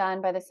study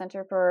done by the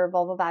Center for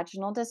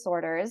Vulvovaginal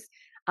Disorders.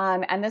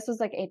 And this was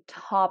like a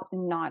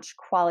top-notch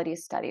quality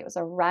study. It was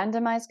a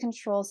randomized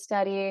control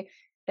study.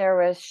 There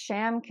was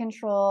sham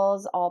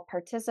controls, all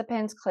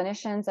participants,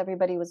 clinicians,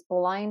 everybody was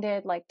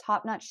blinded, like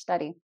top-notch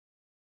study.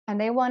 And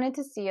they wanted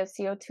to see if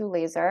CO2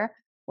 laser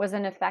was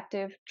an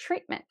effective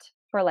treatment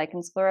for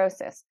lichen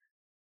sclerosus.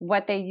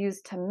 What they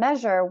used to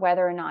measure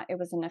whether or not it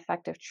was an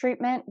effective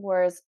treatment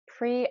was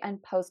pre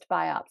and post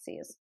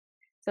biopsies.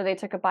 So they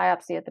took a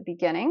biopsy at the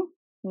beginning,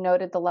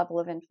 noted the level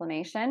of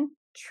inflammation,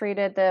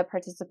 treated the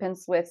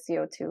participants with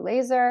CO2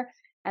 laser,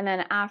 and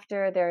then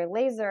after their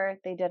laser,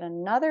 they did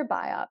another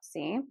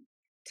biopsy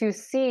to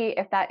see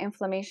if that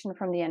inflammation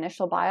from the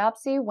initial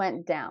biopsy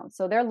went down.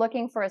 So they're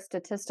looking for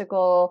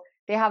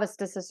they have a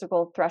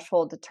statistical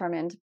threshold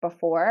determined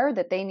before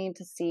that they need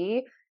to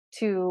see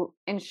to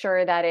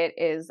ensure that it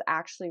is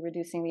actually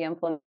reducing the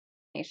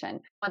inflammation.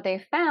 What they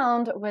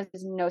found was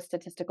no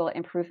statistical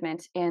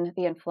improvement in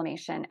the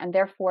inflammation, and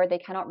therefore they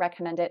cannot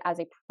recommend it as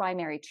a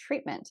primary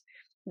treatment.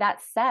 That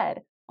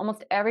said,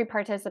 almost every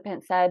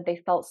participant said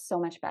they felt so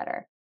much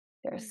better.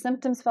 Their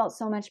symptoms felt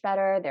so much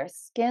better, their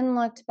skin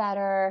looked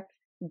better,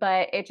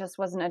 but it just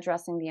wasn't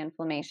addressing the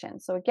inflammation.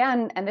 So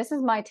again, and this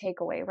is my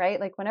takeaway, right?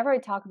 Like whenever I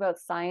talk about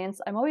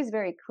science, I'm always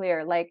very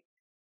clear, like,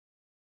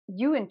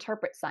 you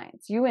interpret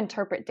science, you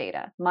interpret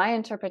data. My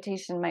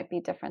interpretation might be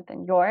different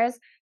than yours.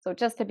 So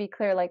just to be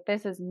clear, like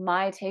this is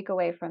my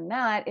takeaway from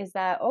that is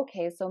that,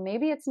 okay, so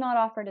maybe it's not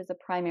offered as a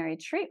primary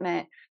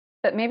treatment,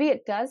 but maybe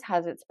it does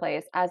has its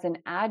place as an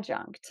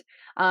adjunct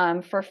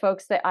for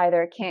folks that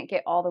either can't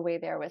get all the way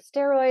there with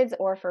steroids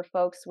or for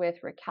folks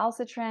with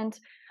recalcitrant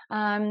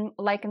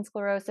lichen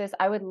sclerosus.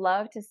 I would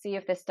love to see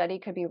if this study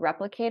could be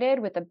replicated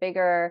with a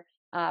bigger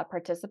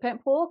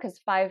participant pool,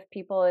 because 5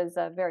 people is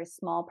a very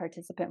small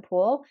participant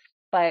pool.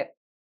 But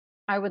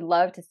I would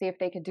love to see if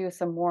they could do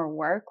some more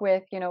work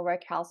with,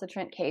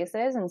 recalcitrant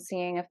cases and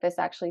seeing if this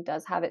actually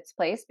does have its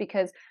place,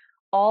 because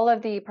all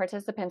of the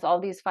participants, all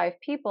of these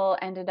 5 people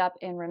ended up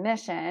in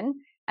remission,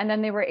 and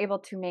then they were able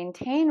to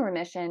maintain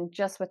remission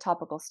just with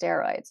topical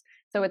steroids.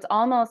 So it's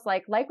almost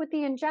like with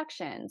the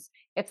injections,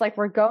 it's like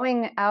we're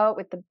going out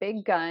with the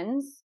big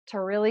guns to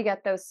really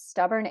get those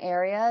stubborn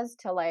areas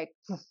to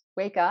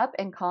wake up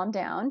and calm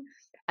down.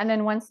 And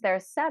then once they're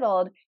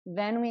settled,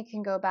 then we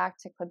can go back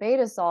to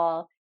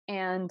clobetasol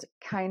and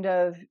kind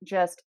of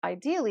just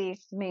ideally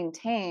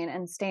maintain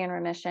and stay in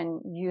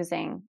remission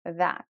using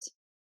that.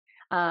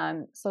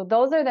 So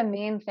those are the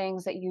main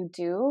things that you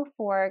do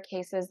for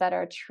cases that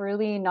are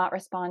truly not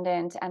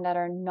respondent and that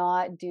are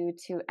not due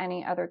to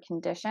any other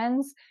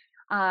conditions.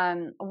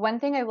 One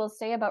thing I will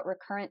say about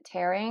recurrent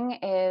tearing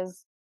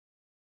is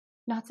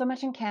not so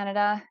much in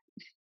Canada,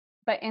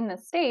 but in the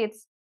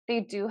States,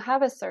 they do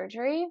have a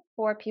surgery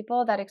for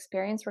people that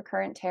experience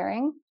recurrent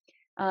tearing.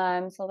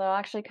 So they'll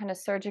actually kind of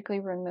surgically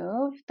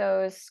remove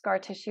those scar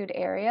tissued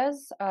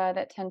areas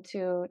that tend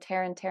to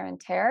tear and tear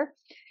and tear.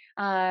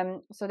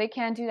 So they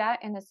can do that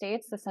in the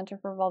States. The Center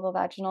for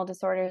Vulvovaginal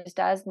Disorders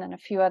does, and then a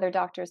few other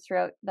doctors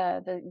throughout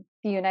the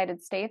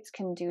United States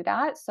can do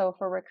that. So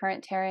for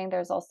recurrent tearing,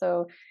 there's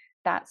also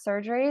that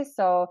surgery.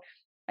 So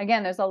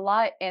again, there's a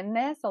lot in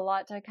this, a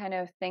lot to kind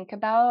of think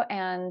about.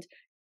 And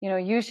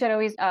you should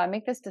always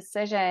make this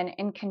decision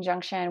in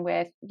conjunction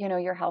with,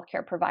 your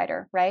healthcare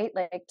provider, right?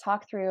 Like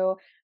talk through,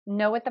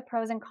 know what the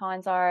pros and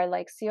cons are.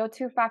 Like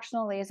CO2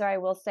 fractional laser, I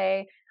will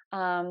say,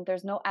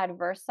 there's no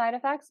adverse side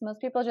effects.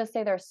 Most people just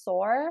say they're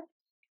sore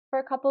for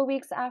a couple of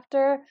weeks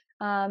after.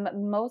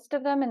 Most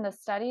of them in the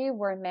study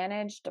were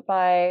managed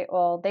by,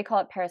 well, they call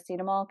it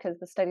paracetamol because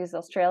the study is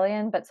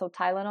Australian, but so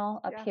Tylenol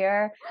up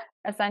here,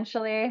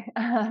 essentially.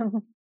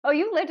 Oh,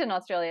 you lived in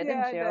Australia,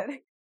 didn't you? I did.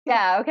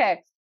 Yeah,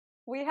 okay.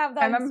 We have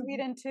that in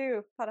Sweden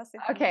too.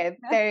 Okay,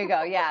 there you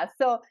go. Yeah.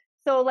 So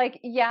like,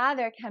 yeah,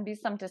 there can be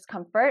some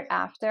discomfort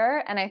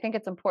after. And I think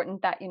it's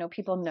important that,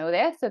 people know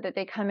this so that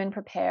they come in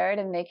prepared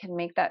and they can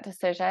make that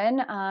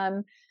decision.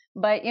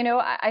 But,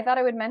 I thought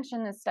I would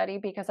mention this study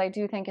because I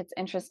do think it's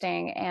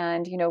interesting.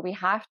 And, we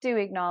have to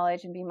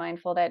acknowledge and be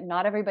mindful that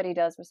not everybody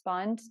does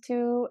respond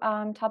to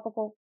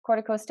topical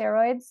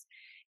corticosteroids.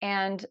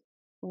 And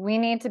we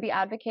need to be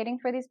advocating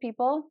for these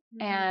people,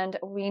 and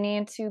we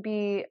need to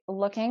be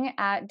looking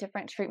at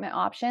different treatment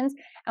options.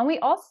 And we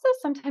also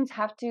sometimes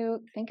have to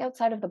think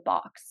outside of the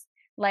box.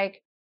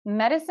 Like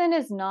medicine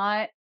is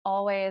not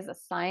always a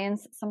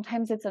science.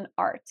 Sometimes it's an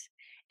art.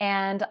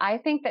 And I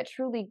think that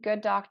truly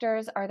good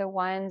doctors are the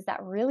ones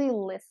that really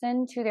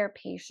listen to their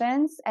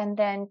patients and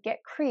then get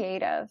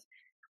creative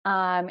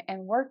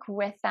and work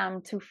with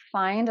them to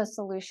find a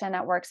solution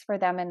that works for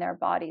them and their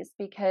bodies,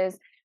 because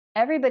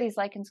everybody's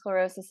lichen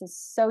sclerosus is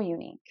so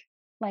unique,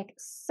 like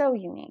so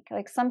unique.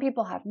 Like some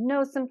people have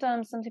no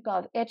symptoms, some people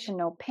have itch and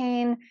no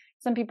pain,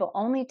 some people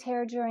only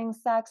tear during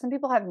sex, some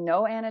people have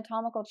no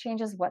anatomical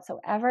changes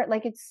whatsoever.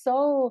 Like it's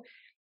so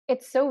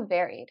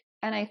varied.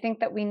 And I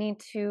think that we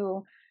need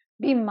to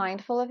be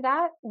mindful of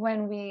that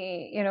when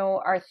we,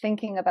 are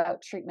thinking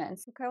about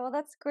treatments. Okay, well,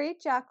 that's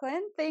great,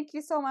 Jacqueline. Thank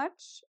you so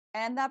much.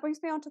 And that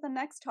brings me on to the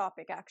next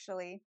topic,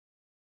 actually.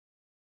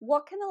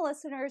 What can the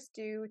listeners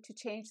do to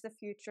change the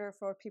future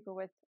for people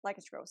with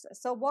lichen sclerosus?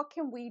 So what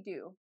can we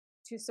do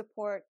to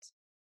support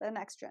the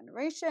next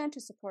generation, to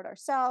support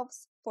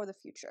ourselves for the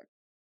future?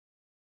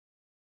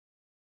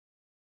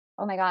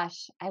 Oh my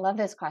gosh, I love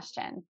this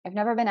question. I've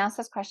never been asked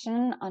this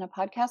question on a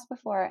podcast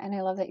before, and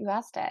I love that you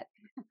asked it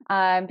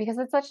because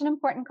it's such an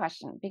important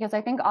question. Because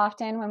I think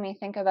often when we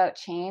think about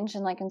change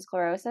in lichen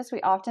sclerosus, we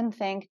often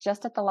think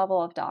just at the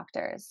level of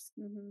doctors.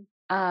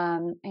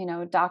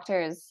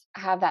 Doctors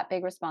have that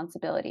big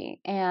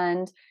responsibility.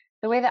 And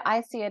the way that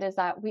I see it is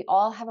that we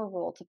all have a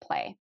role to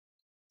play.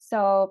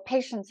 So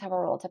patients have a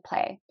role to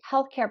play.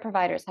 Healthcare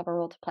providers have a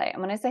role to play.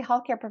 And when I say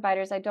healthcare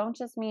providers, I don't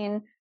just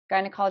mean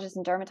gynecologists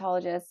and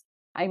dermatologists.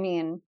 I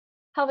mean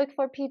pelvic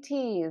floor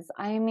PTs.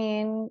 I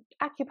mean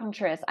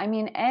acupuncturists. I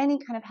mean any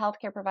kind of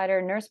healthcare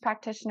provider, nurse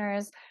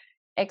practitioners,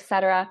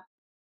 etc.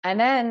 And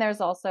then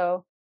there's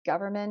also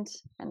government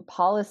and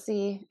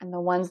policy and the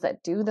ones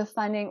that do the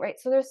funding, right?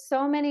 So there's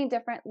so many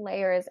different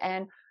layers.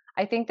 And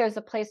I think there's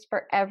a place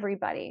for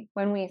everybody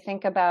when we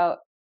think about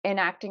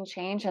enacting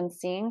change and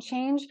seeing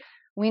change.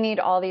 We need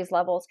all these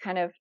levels kind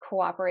of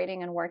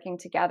cooperating and working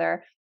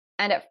together.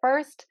 And at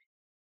first,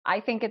 I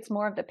think it's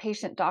more of the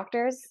patient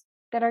doctors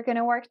that are going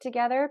to work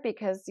together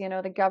because,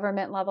 the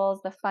government levels,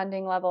 the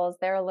funding levels,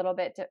 they're a little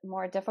bit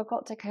more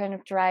difficult to kind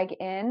of drag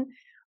in.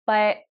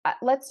 But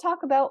let's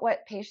talk about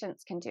what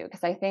patients can do,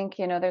 because I think,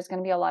 there's going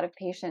to be a lot of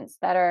patients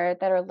that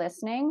are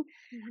listening,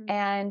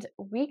 and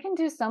we can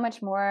do so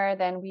much more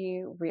than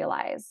we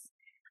realize.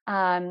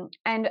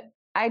 And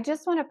I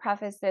just want to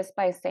preface this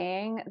by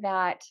saying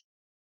that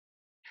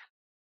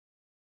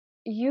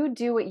you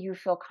do what you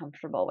feel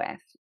comfortable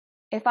with.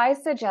 If I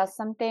suggest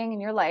something and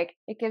you're like,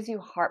 it gives you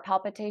heart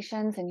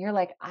palpitations and you're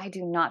like, I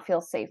do not feel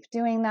safe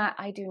doing that,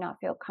 I do not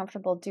feel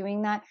comfortable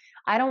doing that,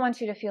 I don't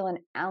want you to feel an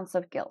ounce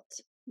of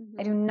guilt.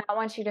 I do not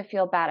want you to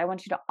feel bad. I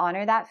want you to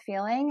honor that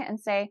feeling and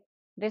say,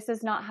 this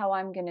is not how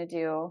I'm going to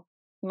do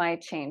my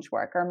change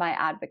work or my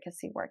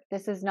advocacy work.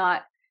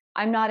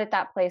 I'm not at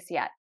that place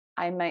yet.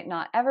 I might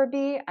not ever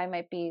be. I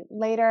might be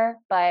later,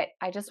 but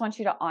I just want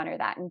you to honor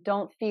that and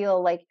don't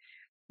feel like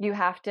you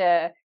have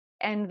to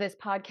end this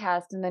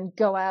podcast and then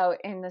go out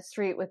in the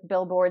street with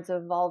billboards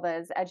of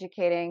vulvas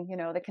educating,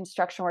 the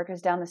construction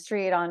workers down the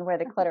street on where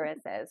the clitoris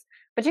is.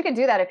 But you can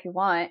do that if you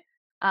want.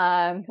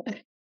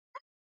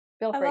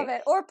 Feel free. I love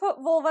it. Or put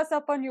vulvas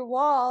up on your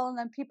wall, and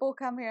then people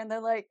come here and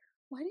they're like,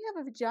 why do you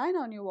have a vagina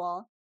on your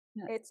wall?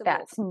 It's a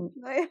vulva.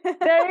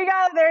 There you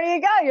go. There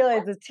you go. You're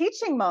like, it's a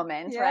teaching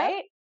moment,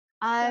 right?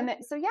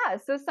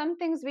 So some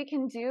things we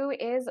can do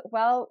is,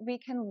 well, we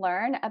can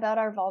learn about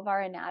our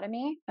vulvar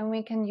anatomy and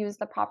we can use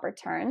the proper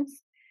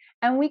terms,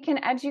 and we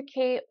can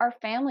educate our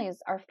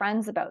families, our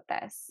friends about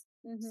this.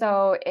 Mm-hmm.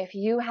 So if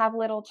you have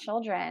little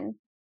children,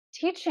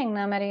 teaching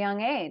them at a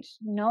young age,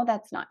 no,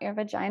 that's not your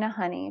vagina,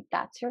 honey.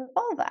 That's your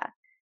vulva.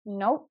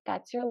 Nope,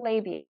 that's your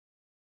labia.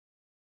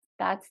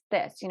 That's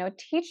this,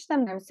 teach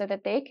them so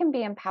that they can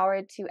be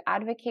empowered to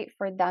advocate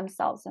for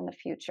themselves in the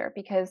future.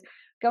 Because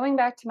going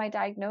back to my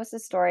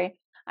diagnosis story,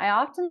 I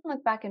often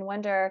look back and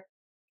wonder,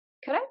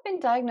 could I have been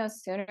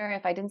diagnosed sooner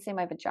if I didn't say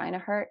my vagina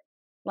hurt?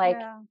 Like,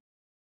 Yeah,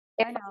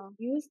 if I I know.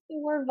 used the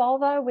word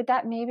vulva, would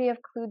that maybe have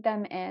clued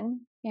them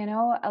in,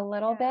 a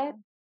little Yeah. bit?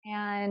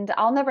 And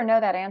I'll never know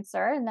that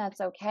answer, and that's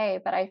okay.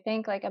 But I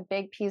think like a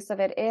big piece of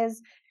it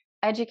is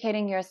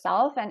educating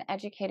yourself and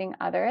educating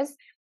others.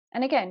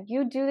 And again,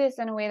 you do this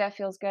in a way that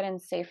feels good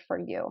and safe for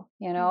you.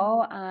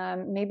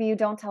 Maybe you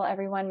don't tell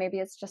everyone, maybe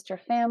it's just your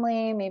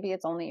family, maybe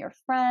it's only your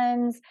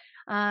friends.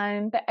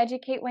 But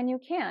educate when you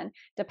can,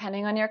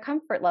 depending on your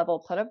comfort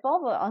level. Put a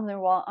vulva on the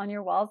wall, on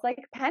your walls like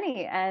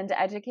Penny, and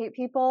educate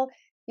people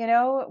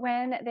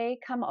when they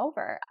come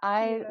over.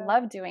 I Yeah.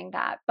 love doing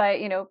that. But,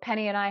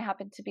 Penny and I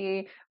happen to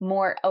be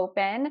more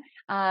open,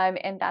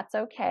 and that's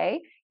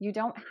okay. You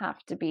don't have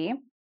to be.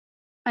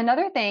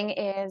 Another thing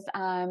is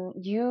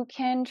you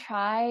can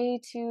try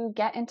to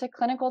get into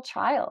clinical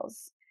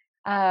trials.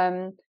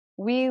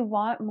 We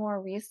want more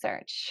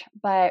research,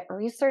 but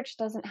research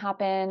doesn't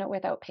happen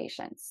without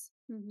patients.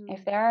 Mm-hmm.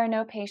 If there are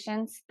no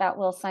patients that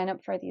will sign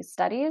up for these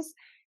studies,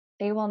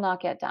 they will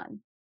not get done.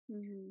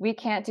 Mm-hmm. We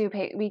can't do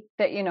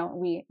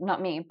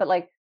not me, but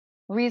like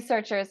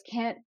researchers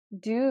can't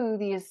do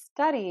these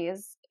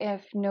studies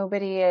if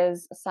nobody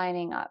is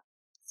signing up.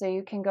 So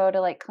you can go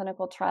to like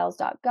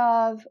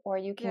clinicaltrials.gov, or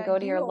you can Yeah, go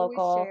to you your always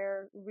local.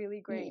 share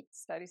really great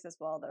studies as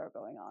well that are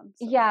going on.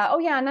 So Yeah. that's Oh,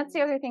 yeah. And that's the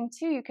other thing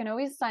too. You can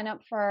always sign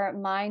up for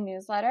my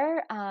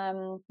newsletter,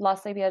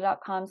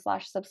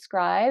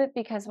 lostlabia.com/subscribe,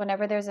 because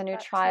whenever there's a new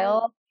that too.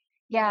 trial,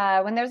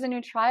 yeah, when there's a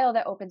new trial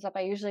that opens up,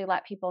 I usually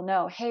let people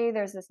know, hey,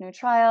 there's this new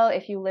trial.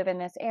 If you live in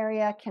this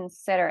area,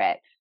 consider it.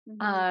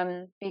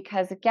 Mm-hmm.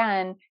 Because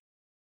again,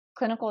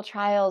 clinical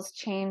trials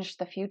change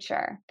the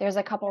future. There's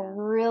a couple Yeah.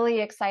 really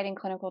exciting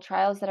clinical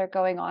trials that are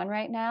going on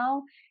right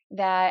now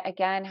that,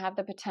 again, have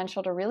the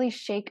potential to really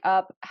shake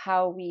up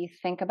how we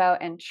think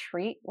about and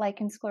treat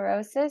lichen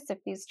sclerosus.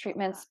 If these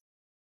treatments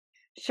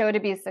show to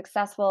be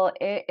successful,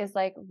 it is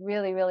like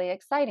really, really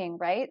exciting,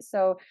 right?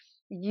 So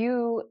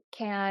you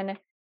can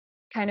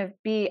kind of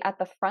be at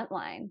the front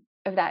line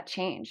of that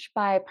change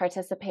by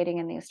participating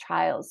in these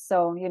trials.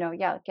 So,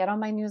 get on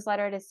my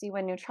newsletter to see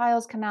when new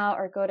trials come out,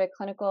 or go to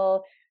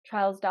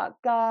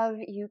clinicaltrials.gov.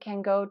 You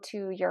can go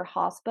to your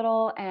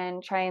hospital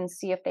and try and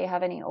see if they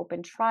have any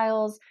open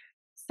trials.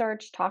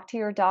 Search, talk to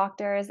your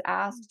doctors,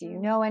 ask, do you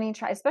Mm-hmm. know any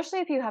especially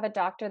if you have a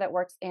doctor that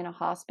works in a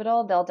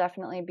hospital, they'll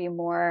definitely be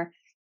more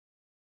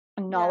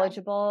Yeah.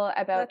 knowledgeable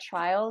about That's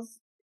trials.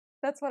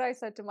 that's what I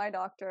said to my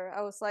doctor.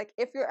 I was like,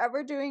 if you're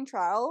ever doing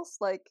trials,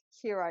 like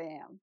here I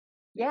am.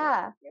 He's like,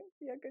 Yeah. okay,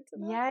 yeah, good to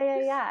know. Yeah,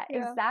 Yeah.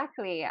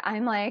 exactly.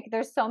 I'm like,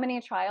 there's so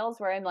many trials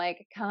where I'm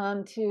like,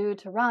 come to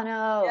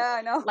Toronto. Yeah,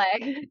 I know.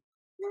 Like,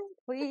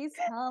 Please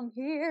come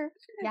here.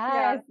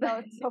 Yeah, yes, no,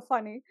 it's so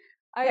funny.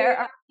 there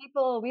I are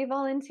people, we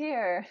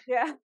volunteer.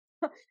 yeah.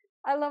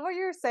 I love what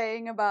you're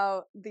saying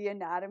about the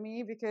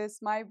anatomy, because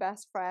my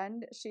best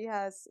friend, she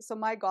has, so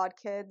my god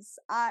kids,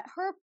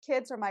 her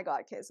kids are my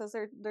god kids. So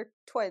they're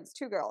twins,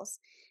 two girls.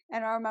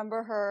 And I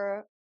remember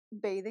her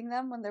bathing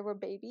them when they were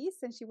babies,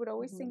 and she would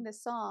always sing Mhm.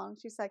 this song.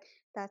 She's like,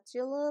 that's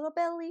your little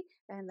belly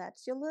and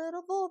that's your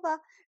little vulva.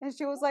 And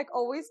she was like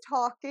always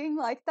talking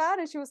like that,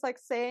 and she was like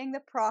saying the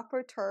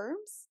proper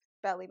terms.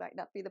 Belly might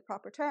not be the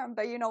proper term,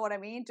 but you know what I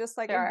mean? Just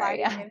like Sure, inviting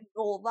yeah. in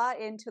vulva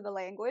into the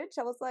language.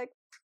 I was like,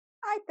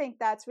 I think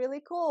that's really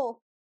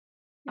cool.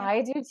 Yeah.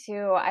 I do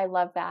too. I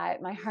love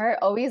that. My heart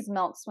always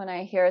melts when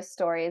I hear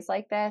stories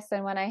like this.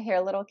 And when I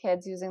hear little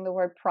kids using the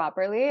word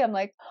properly, I'm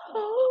like,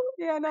 oh,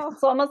 Yeah, no.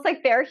 it's almost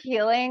like they're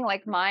healing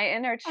like my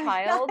inner I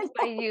child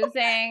by know.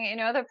 using,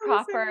 the I'm the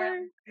proper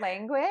same way.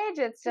 language.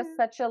 It's just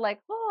Yeah. such a like,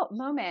 oh,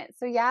 moment.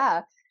 So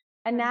yeah,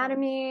 I know.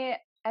 anatomy,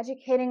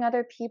 educating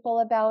other people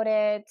about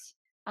it,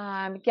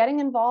 getting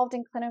involved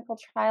in clinical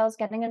trials,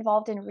 getting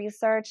involved in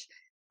research.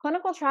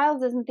 Clinical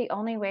trials isn't the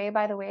only way,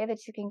 by the way,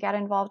 that you can get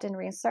involved in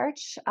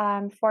research.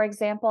 For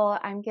example,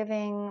 I'm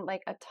giving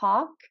like a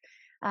talk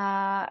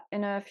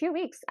in a few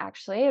weeks,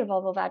 actually, at a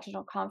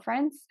vulvovaginal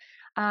conference.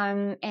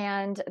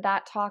 And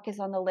that talk is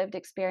on the lived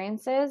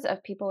experiences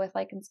of people with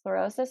lichen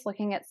sclerosus,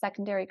 looking at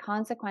secondary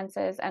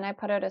consequences. And I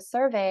put out a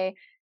survey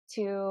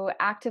to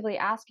actively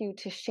ask you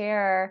to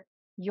share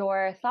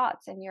your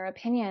thoughts and your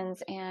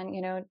opinions,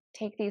 and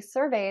take these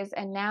surveys.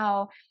 And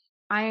now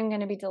I am going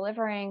to be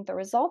delivering the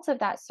results of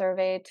that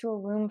survey to a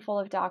room full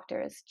of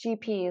doctors,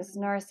 GPs,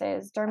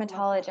 nurses, I love that.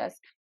 dermatologists.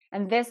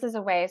 And this is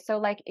a way. So,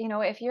 like,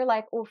 if you're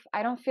like, oof,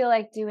 I don't feel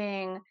like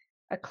doing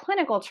a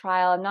clinical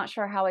trial, I'm not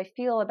sure how I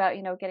feel about,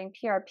 getting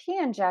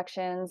PRP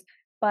injections,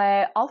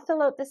 but I'll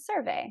fill out this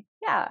survey.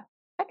 Yeah,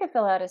 I could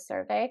fill out a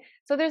survey.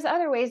 So there's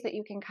other ways that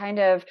you can kind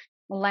of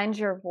lend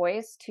your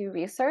voice to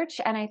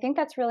research. And I think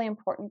that's really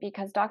important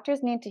because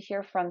doctors need to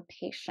hear from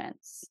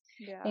patients.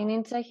 They Yeah.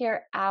 need to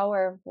hear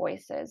our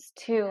voices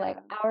too. Like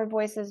Yeah. our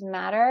voices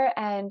matter,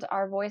 and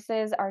our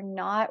voices are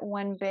not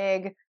one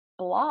big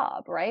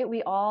blob, right?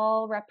 We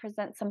all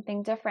represent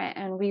something different,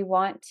 and we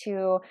want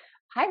to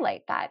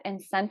highlight that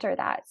and center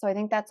that. So I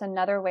think that's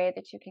another way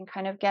that you can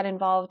kind of get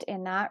involved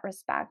in that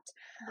respect.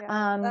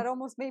 Yeah. That Um,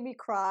 almost made me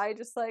cry.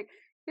 Just like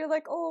you're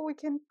like, oh, we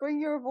can bring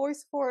your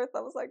voice forth.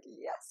 I was like,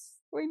 yes,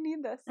 we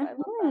need this. I love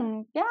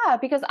that. Yeah,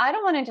 because I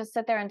don't want to just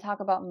sit there and talk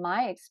about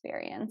my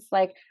experience.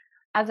 Like,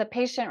 as a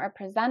patient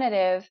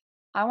representative,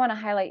 I want to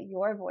highlight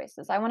your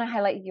voices. I want to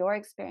highlight your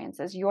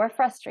experiences, your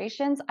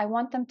frustrations. I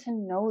want them to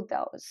know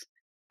those.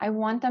 I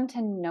want them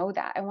to know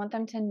that. I want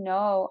them to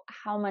know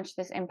how much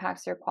this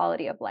impacts your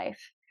quality of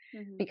life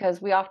Mm-hmm. because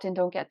we often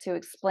don't get to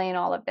explain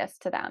all of this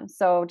to them.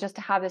 So just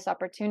to have this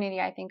opportunity,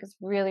 I think is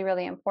really,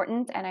 really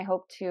important. And I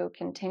hope to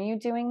continue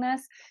doing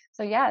this.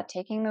 So yeah,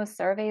 taking those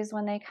surveys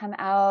when they come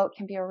out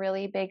can be a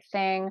really big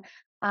thing.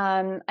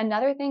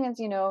 Another thing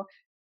is,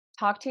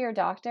 talk to your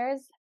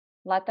doctors,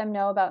 let them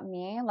know about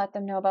me, let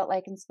them know about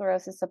Lichen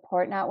Sclerosus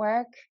Support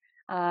Network.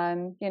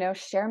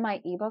 Share my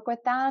ebook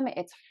with them.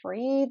 It's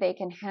free. They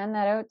can hand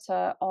that out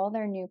to all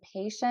their new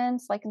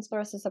patients. Lichen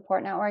Sclerosus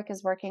Support Network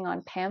is working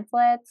on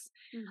pamphlets.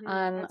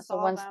 I So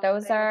saw once them.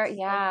 those They look are, so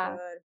yeah,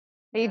 good.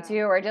 they Yeah.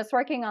 do. We're just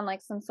working on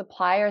like some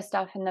supplier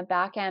stuff in the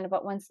back end,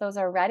 but once those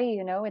are ready,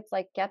 it's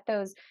like get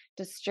those,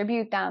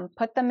 distribute them,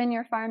 put them in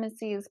your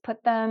pharmacies,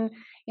 put them,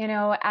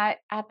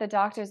 at the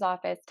doctor's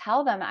office.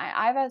 Tell them.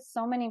 I've had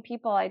so many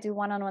people. I do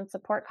one-on-one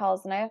support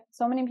calls, and I have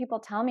so many people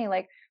tell me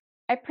like,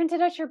 I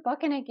printed out your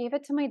book and I gave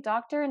it to my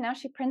doctor, and now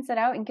she prints it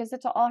out and gives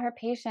it to all her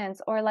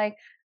patients. Or like,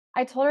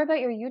 I told her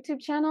about your YouTube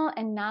channel,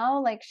 and now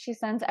like she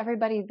sends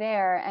everybody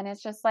there. And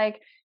it's just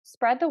like,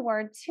 spread the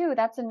word too.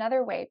 That's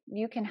another way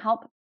you can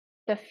help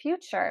the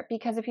future.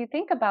 Because if you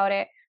think about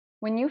it,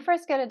 when you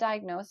first get a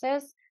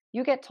diagnosis,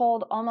 you get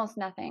told almost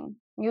nothing.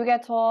 You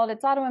get told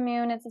it's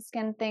autoimmune, it's a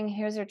skin thing,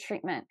 here's your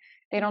treatment.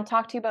 They don't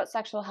talk to you about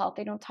sexual health.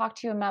 They don't talk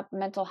to you about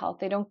mental health.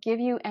 They don't give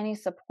you any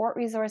support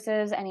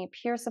resources, any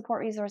peer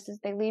support resources.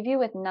 They leave you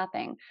with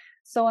nothing.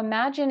 So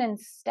imagine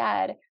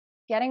instead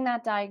getting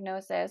that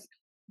diagnosis,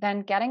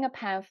 then getting a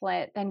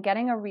pamphlet, then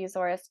getting a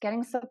resource,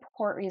 getting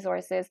support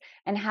resources,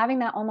 and having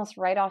that almost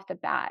right off the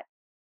bat,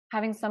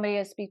 having somebody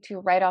to speak to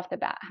right off the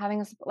bat,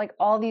 having like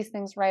all these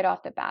things right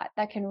off the bat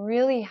that can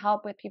really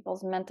help with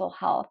people's mental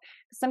health.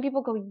 Some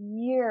people go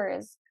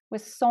years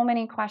with so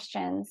many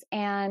questions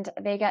and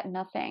they get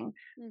nothing.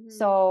 Mm-hmm.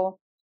 So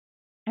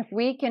if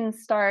we can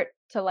start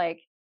to like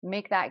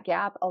make that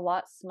gap a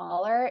lot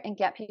smaller and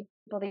get people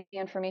the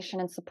information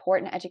and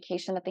support and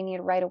education that they need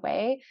right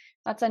away,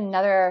 that's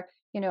another,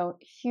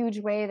 huge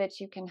way that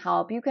you can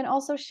help. You can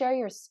also share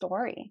your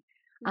story.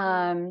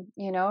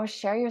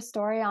 Share your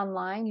story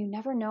online. You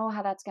never know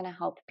how that's going to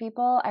help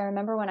people. I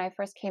remember when I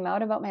first came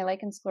out about my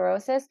lichen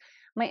sclerosus,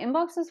 my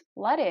inbox was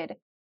flooded.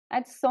 I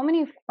had so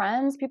many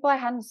friends, people I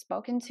hadn't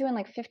spoken to in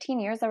like 15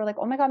 years that were like,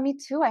 oh my God, me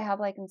too. I have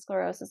lichen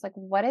sclerosus. Like,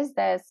 what is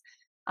this?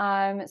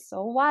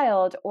 So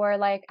wild. Or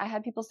like, I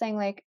had people saying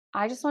like,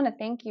 I just want to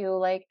thank you.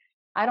 Like,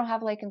 I don't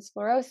have lichen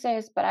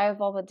sclerosus, but I have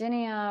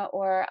vulvodynia,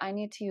 or I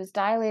need to use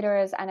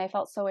dilators. And I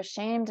felt so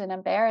ashamed and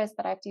embarrassed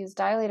that I have to use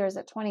dilators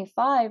at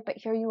 25. But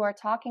here you are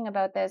talking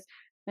about this.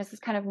 This has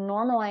kind of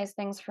normalized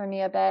things for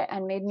me a bit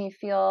and made me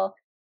feel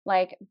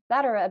like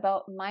better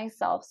about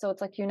myself. So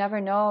it's like you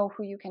never know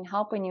who you can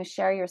help when you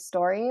share your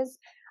stories.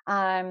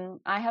 I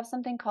have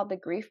something called the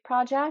Grief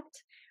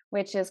Project,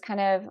 which is kind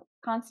of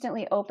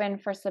constantly open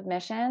for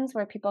submissions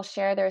where people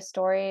share their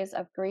stories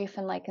of grief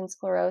and lichen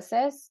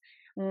sclerosus.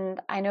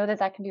 And I know that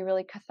that can be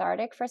really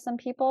cathartic for some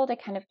people to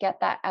kind of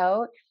get that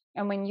out.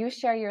 And when you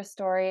share your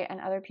story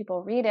and other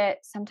people read it,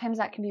 sometimes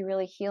that can be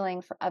really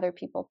healing for other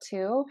people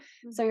too.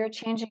 So you're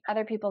changing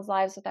other people's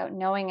lives without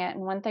knowing it. And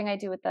one thing I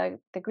do with the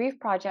Grief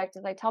Project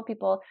is I tell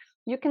people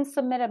you can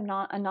submit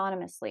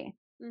anonymously.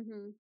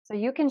 Mm-hmm. So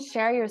you can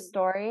share your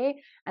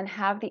story and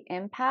have the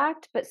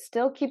impact, but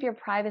still keep your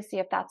privacy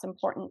if that's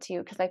important to you.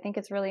 Because I think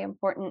it's really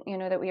important,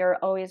 that we are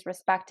always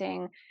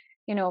respecting,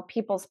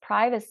 people's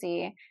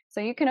privacy.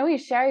 So you can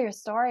always share your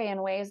story in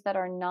ways that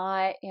are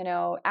not,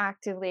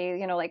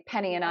 actively, like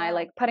Penny and I,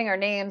 like putting our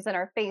names and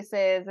our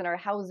faces and our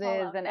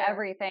houses and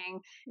everything.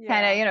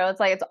 Kind of, it's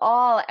like it's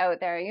all out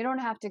there. You don't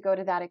have to go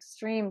to that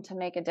extreme to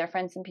make a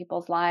difference in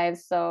people's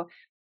lives. So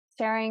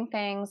sharing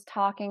things,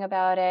 talking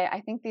about it. I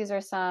think these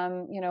are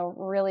some,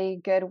 really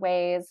good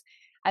ways.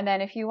 And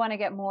then if you want to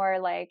get more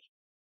like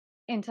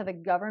into the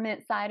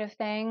government side of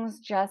things,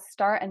 just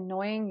start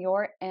annoying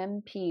your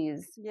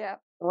MPs. Yeah.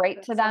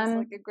 Write to them. Sounds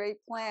like a great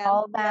plan.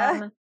 Call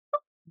them.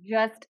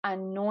 Just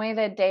annoy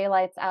the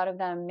daylights out of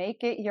them.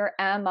 Make it your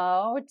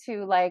MO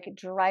to like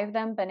drive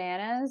them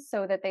bananas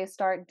so that they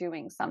start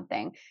doing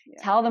something.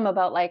 Tell them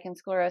about lichen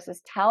sclerosus.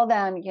 Tell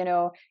them,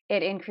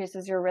 it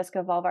increases your risk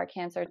of vulvar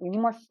cancer. We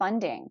need more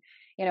funding,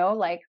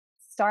 like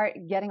start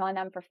getting on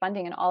them for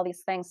funding and all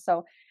these things.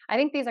 So I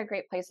think these are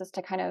great places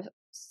to kind of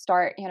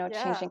start, Yeah.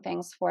 changing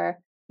things for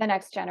the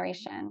next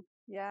generation.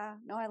 Yeah.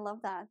 No, I love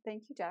that.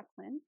 Thank you,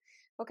 Jacqueline.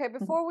 Okay, Mhm.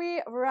 before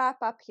we wrap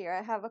up here,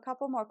 I have a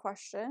couple more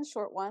questions,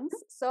 short ones.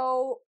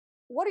 So,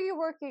 what are you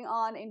working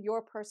on in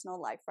your personal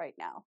life right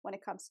now when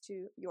it comes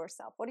to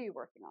yourself? What are you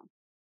working on?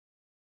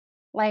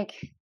 Like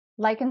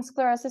lichen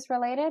sclerosis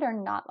related or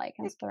not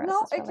lichen No,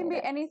 sclerosis it can be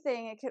related?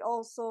 anything. It could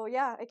also,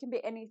 yeah, it can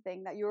be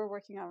anything that you're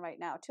working on right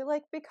now to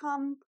like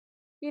become,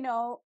 you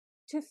know,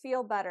 to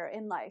feel better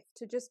in life,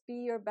 to just be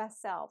your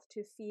best self,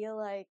 to feel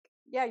like,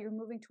 yeah, you're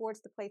moving towards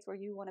the place where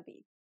you want to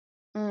be.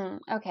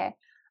 Okay.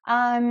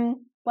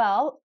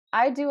 Well,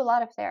 I do a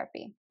lot of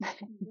therapy.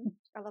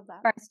 I love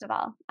that. First of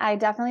all, I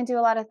definitely do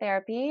a lot of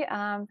therapy.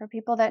 For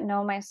people that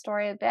know my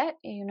story a bit,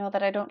 you know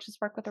that I don't just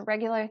work with a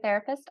regular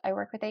therapist, I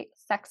work with a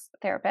sex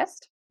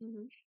therapist.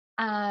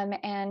 Hmm.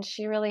 And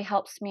she really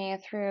helps me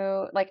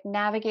through like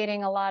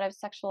navigating a lot of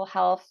sexual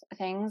health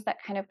things that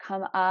kind of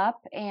come up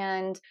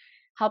and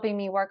helping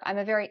me work. I'm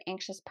a very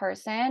anxious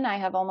person. I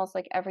have almost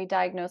like every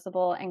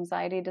diagnosable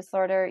anxiety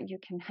disorder you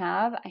can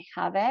have. I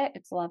have it.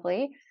 It's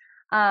lovely.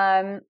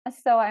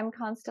 So I'm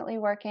constantly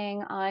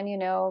working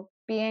on,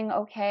 being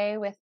okay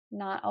with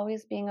not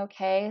always being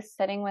okay.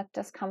 Sitting with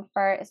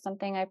discomfort is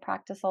something I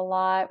practice a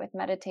lot with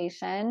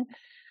meditation.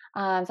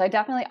 So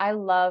I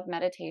love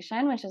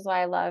meditation, which is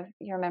why I love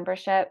your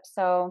membership.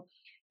 So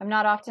I'm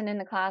not often in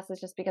the classes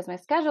just because my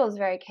schedule is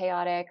very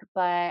chaotic,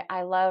 but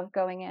I love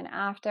going in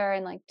after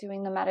and like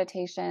doing the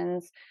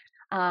meditations.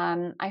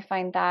 I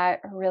find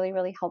that really,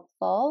 really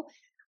helpful.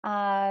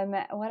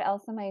 What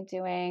else am I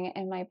doing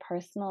in my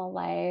personal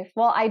life?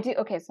 Well, I do.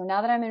 Okay. So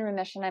now that I'm in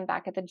remission, I'm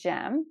back at the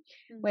gym,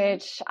 Hmm.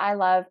 which I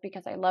love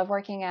because I love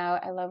working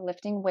out. I love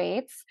lifting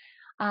weights.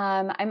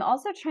 I'm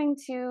also trying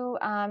to,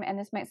 and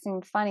this might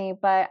seem funny,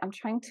 but I'm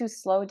trying to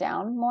slow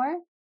down more,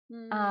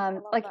 I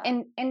love like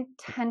that.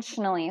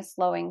 intentionally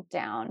slowing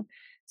down.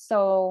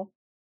 So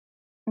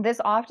this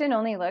often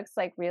only looks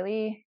like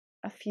really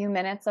a few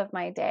minutes of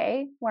my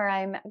day where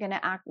I'm going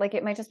to act like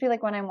it might just be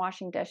like when I'm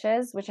washing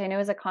dishes, which I know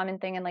is a common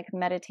thing in like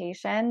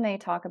meditation. They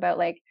talk about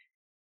like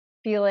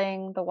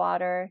feeling the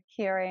water,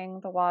 hearing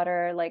the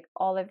water, like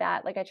all of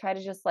that. Like I try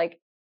to just like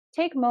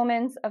take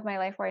moments of my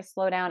life where I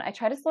slow down. I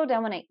try to slow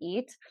down when I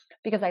eat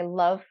because I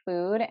love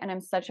food and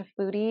I'm such a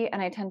foodie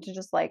and I tend to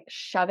just like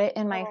shove it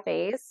in my Oh,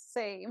 face.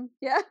 same.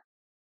 Yeah.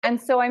 And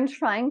so I'm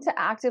trying to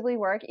actively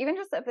work, even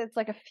just if it's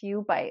like a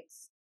few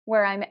bites,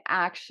 where I'm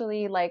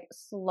actually like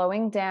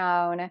slowing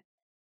down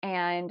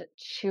and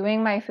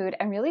chewing my food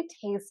and really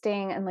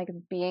tasting and like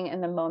being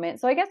in the moment.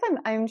 So I guess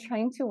I'm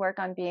trying to work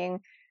on being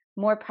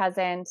more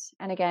present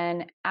and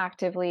again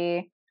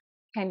actively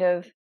kind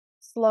of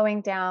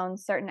slowing down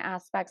certain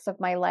aspects of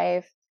my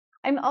life.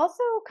 I'm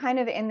also kind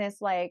of in this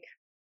like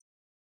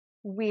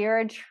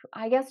weird,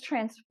 I guess,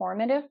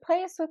 transformative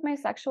place with my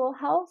sexual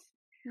health.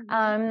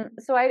 Hmm.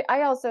 So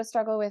I also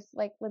struggle with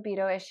like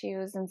libido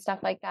issues and stuff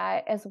like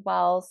that as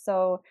well.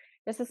 So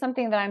this is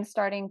something that I'm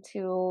starting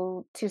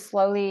to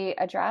slowly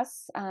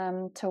address,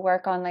 to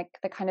work on like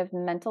the kind of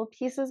mental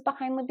pieces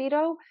behind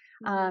libido,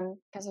 Hmm.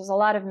 because there's a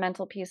lot of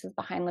mental pieces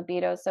behind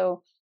libido.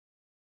 So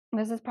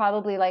this is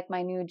probably like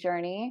my new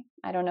journey.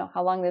 I don't know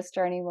how long this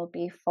journey will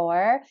be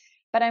for,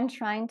 but I'm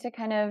trying to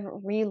kind of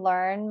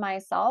relearn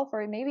myself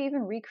or maybe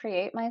even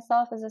recreate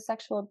myself as a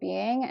sexual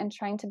being and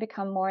trying to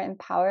become more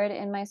empowered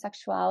in my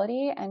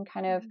sexuality and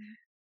kind of Hmm.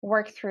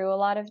 work through a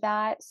lot of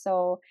that.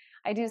 So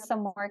I do Yeah,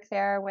 some that's work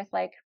there with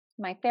like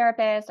my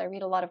therapist. I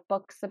read a lot of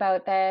books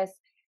about this.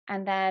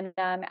 And then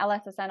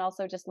LSSN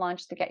also just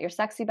launched the Get Your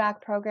Sexy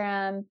Back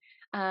program,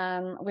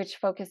 which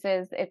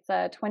focuses, it's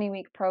a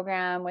 20-week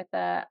program with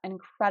an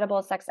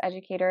incredible sex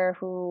educator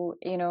who,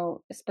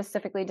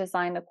 specifically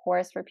designed the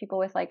course for people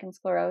with lichen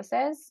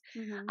sclerosus.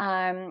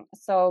 hmm.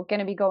 So going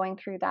to be going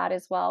through that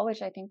as well,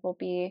 which I think will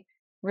be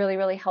really,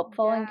 really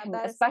helpful Yeah, and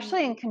that is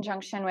especially in amazing.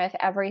 conjunction with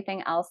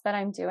everything else that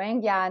I'm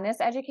doing. Yeah, and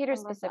this educator I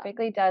love that.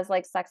 specifically does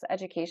like sex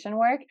education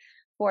work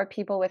for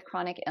people with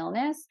chronic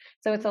illness.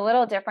 So it's a Hmm.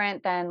 little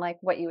different than like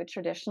what you would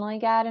traditionally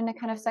get in a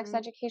kind of sex Hmm.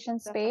 education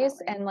space.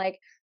 Definitely. And like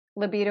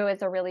libido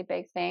is a really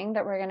big thing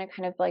that we're going to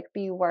kind of like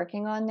be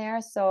working on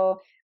there. So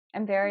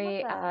I'm I love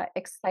very that.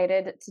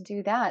 excited to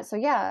do that. So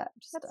yeah,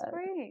 just That's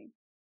great.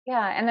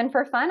 yeah. And then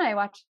for fun, I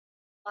watch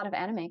a lot of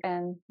anime,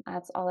 and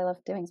that's all I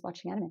love doing is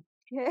watching anime.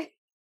 Yeah,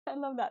 I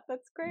love that.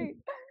 That's great.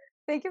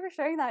 Thank you for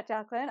sharing that,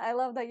 Jacqueline. I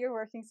love that you're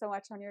working so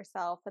much on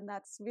yourself, and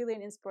that's really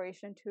an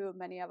inspiration to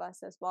many of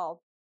us as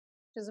well.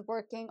 Just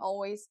working,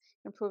 always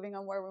improving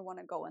on where we want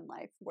to go in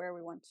life, where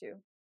we want to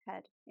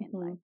head in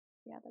Mhm. life.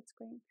 Yeah, that's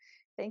great.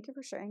 Thank you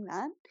for sharing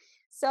that.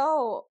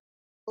 So,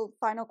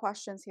 final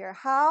questions here.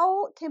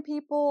 How can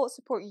people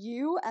support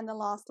you and the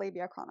Lost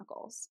Labia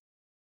Chronicles?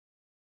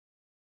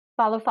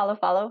 Follow, follow,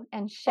 follow,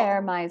 and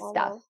share Follow, my stuff.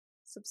 follow,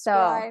 So,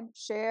 subscribe,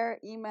 share,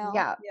 email.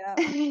 yeah. Yeah.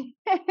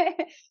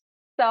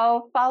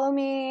 So, follow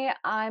me.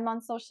 I'm on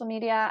social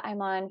media.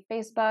 I'm on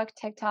Facebook,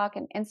 TikTok,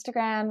 and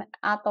Instagram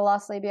at the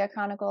Lost Labia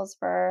Chronicles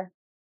for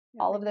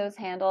all of Everything. those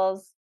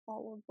handles.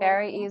 Follow both.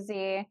 Very Yeah.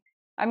 easy.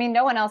 I mean,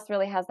 no one else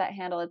really has that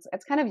handle.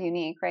 It's kind of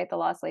unique, right? The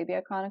Lost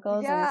Labia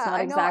Chronicles, and it's Yeah, not I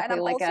know. And exactly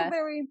I'm like also a.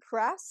 very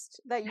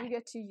impressed that you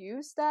get to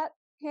use that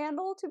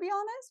handle, to be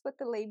honest, with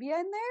the labia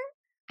in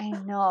I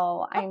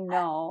know, I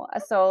know.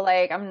 So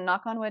like I'm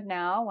knock on wood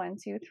now. 1,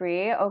 2,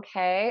 3.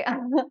 Okay.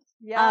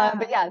 there.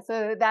 But yeah,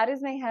 so that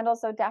is my handle.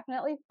 So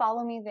definitely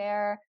follow me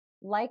there.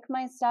 Like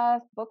my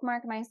stuff,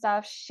 bookmark my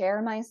stuff,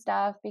 share my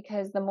stuff,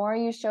 because the more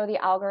you show the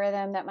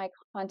algorithm that my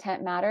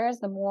content matters,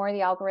 the more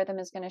the algorithm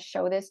is going to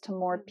show this to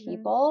more Mm-hmm.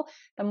 people.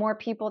 The more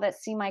people that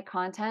see my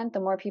content,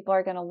 the more people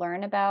are going to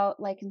learn about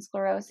lichen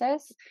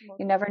sclerosis. More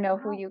You never people know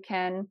can who help. you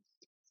can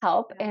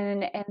help Yeah.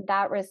 in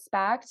that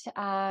respect.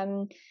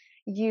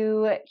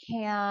 You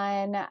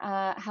can,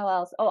 how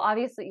else? Oh,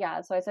 obviously,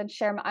 yeah. So I said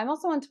share. I'm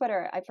also on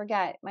Twitter. I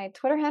forget. My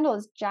Twitter handle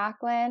is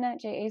Jaclyn,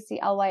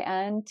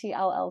 JACLYN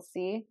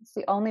TLLC. It's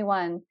the only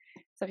one.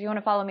 So if you want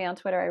to follow me on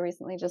Twitter, I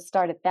recently just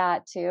started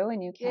that too.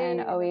 And you can Yay,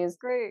 that's always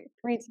great.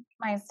 read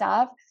my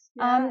stuff.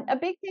 Yeah. A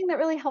big thing that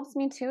really helps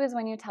me too is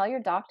when you tell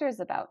your doctors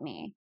about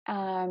me.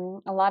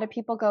 A lot of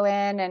people go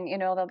in and,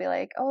 they'll be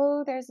like,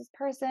 oh, there's this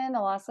person, the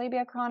Lost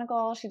Labia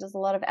Chronicle. She does a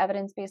lot of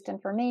evidence-based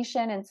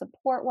information and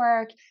support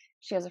work.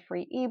 She has a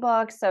free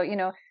ebook. So,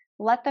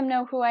 let them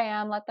know who I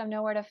am, let them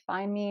know where to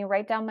find me,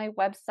 write down my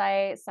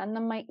website, send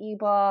them my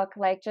ebook.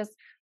 Like, just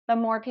the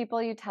more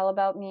people you tell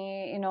about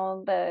me,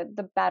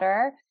 the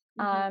better.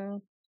 Mm-hmm.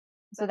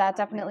 So that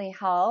definitely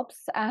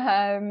helps.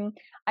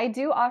 I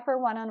do offer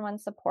one-on-one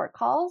support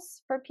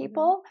calls for Mm-hmm.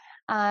 people.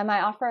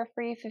 I offer a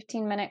free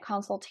 15-minute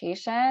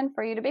consultation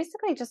for you to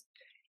basically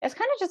it's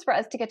kind of just for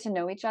us to get to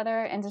know each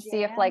other and to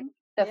see if like Jam.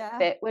 the Yeah.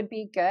 fit would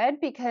be good,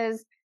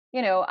 because,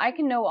 I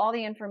can know all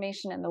the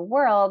information in the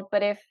world,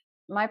 but if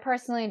my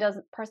personality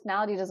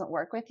doesn't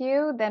work with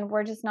you, then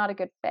we're just not a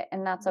good fit,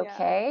 and that's Yeah.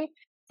 okay.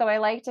 So I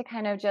like to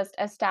kind of just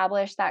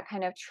establish that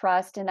kind of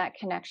trust and that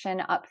connection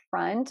up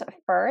front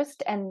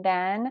first, and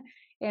then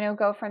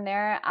go from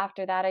there.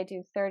 After that, I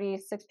do 30,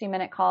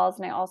 60-minute calls,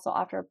 and I also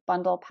offer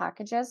bundle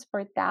packages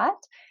for that.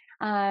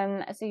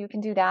 So you can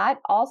do that.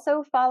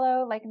 Also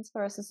follow Lichen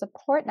Sclerosus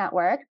Support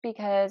Network,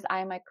 because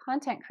I'm a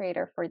content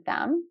creator for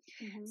them.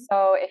 Mm-hmm.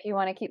 So if you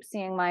want to keep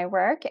seeing my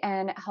work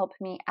and help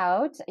me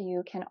out,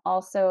 you can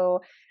also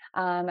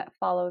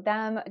follow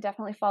them.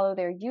 Definitely follow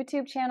their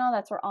YouTube channel.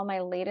 That's where all my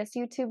latest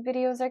YouTube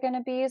videos are going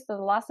to be. So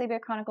the Lost Labia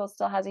Chronicles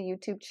still has a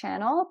YouTube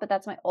channel, but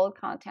that's my old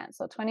content.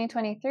 So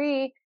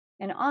 2023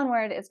 and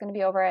onward is going to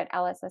be over at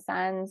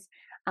LSSN's,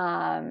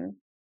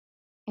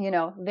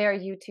 their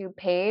YouTube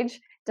page.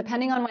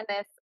 Depending Mm-hmm. on when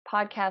this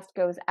podcast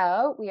goes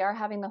out, we are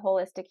having the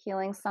Holistic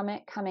Healing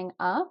Summit coming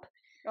up.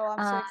 Oh,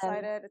 I'm so Um,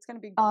 excited. It's going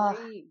to be oh,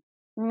 great.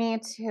 Me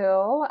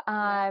too.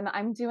 Yeah.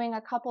 I'm doing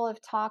a couple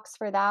of talks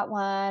for that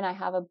one. I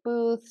have a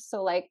booth,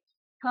 so like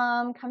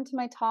come to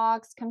my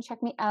talks, come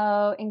check me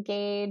out,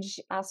 engage,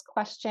 ask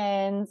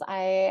questions.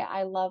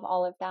 I love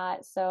all of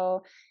that.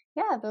 So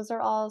yeah, those are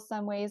all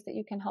some ways that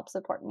you can help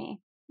support me.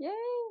 Yay.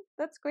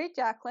 That's great,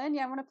 Jaclyn.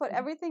 Yeah, I'm going to put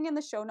everything in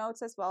the show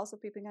notes as well so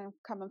people can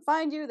come and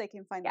find you. They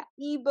can find Yeah.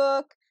 the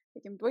ebook.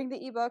 They can bring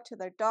the ebook to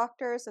their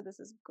doctor. So this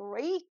is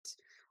great.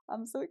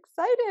 I'm so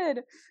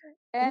excited.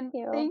 Thank And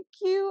you. thank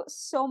you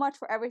so much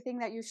for everything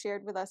that you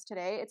shared with us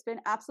today. It's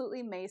been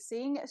absolutely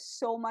amazing.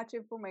 So much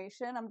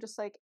information. I'm just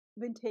like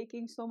been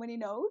taking so many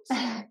notes.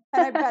 And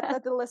I bet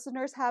that the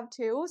listeners have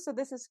too. So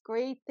this is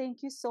great. Thank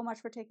you so much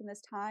for taking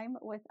this time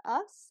with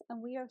us.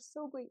 And we are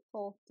so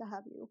grateful to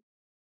have you.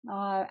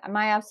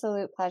 My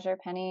absolute pleasure,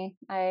 Penny.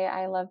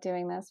 I love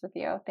doing this with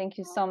you. Thank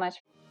you so much.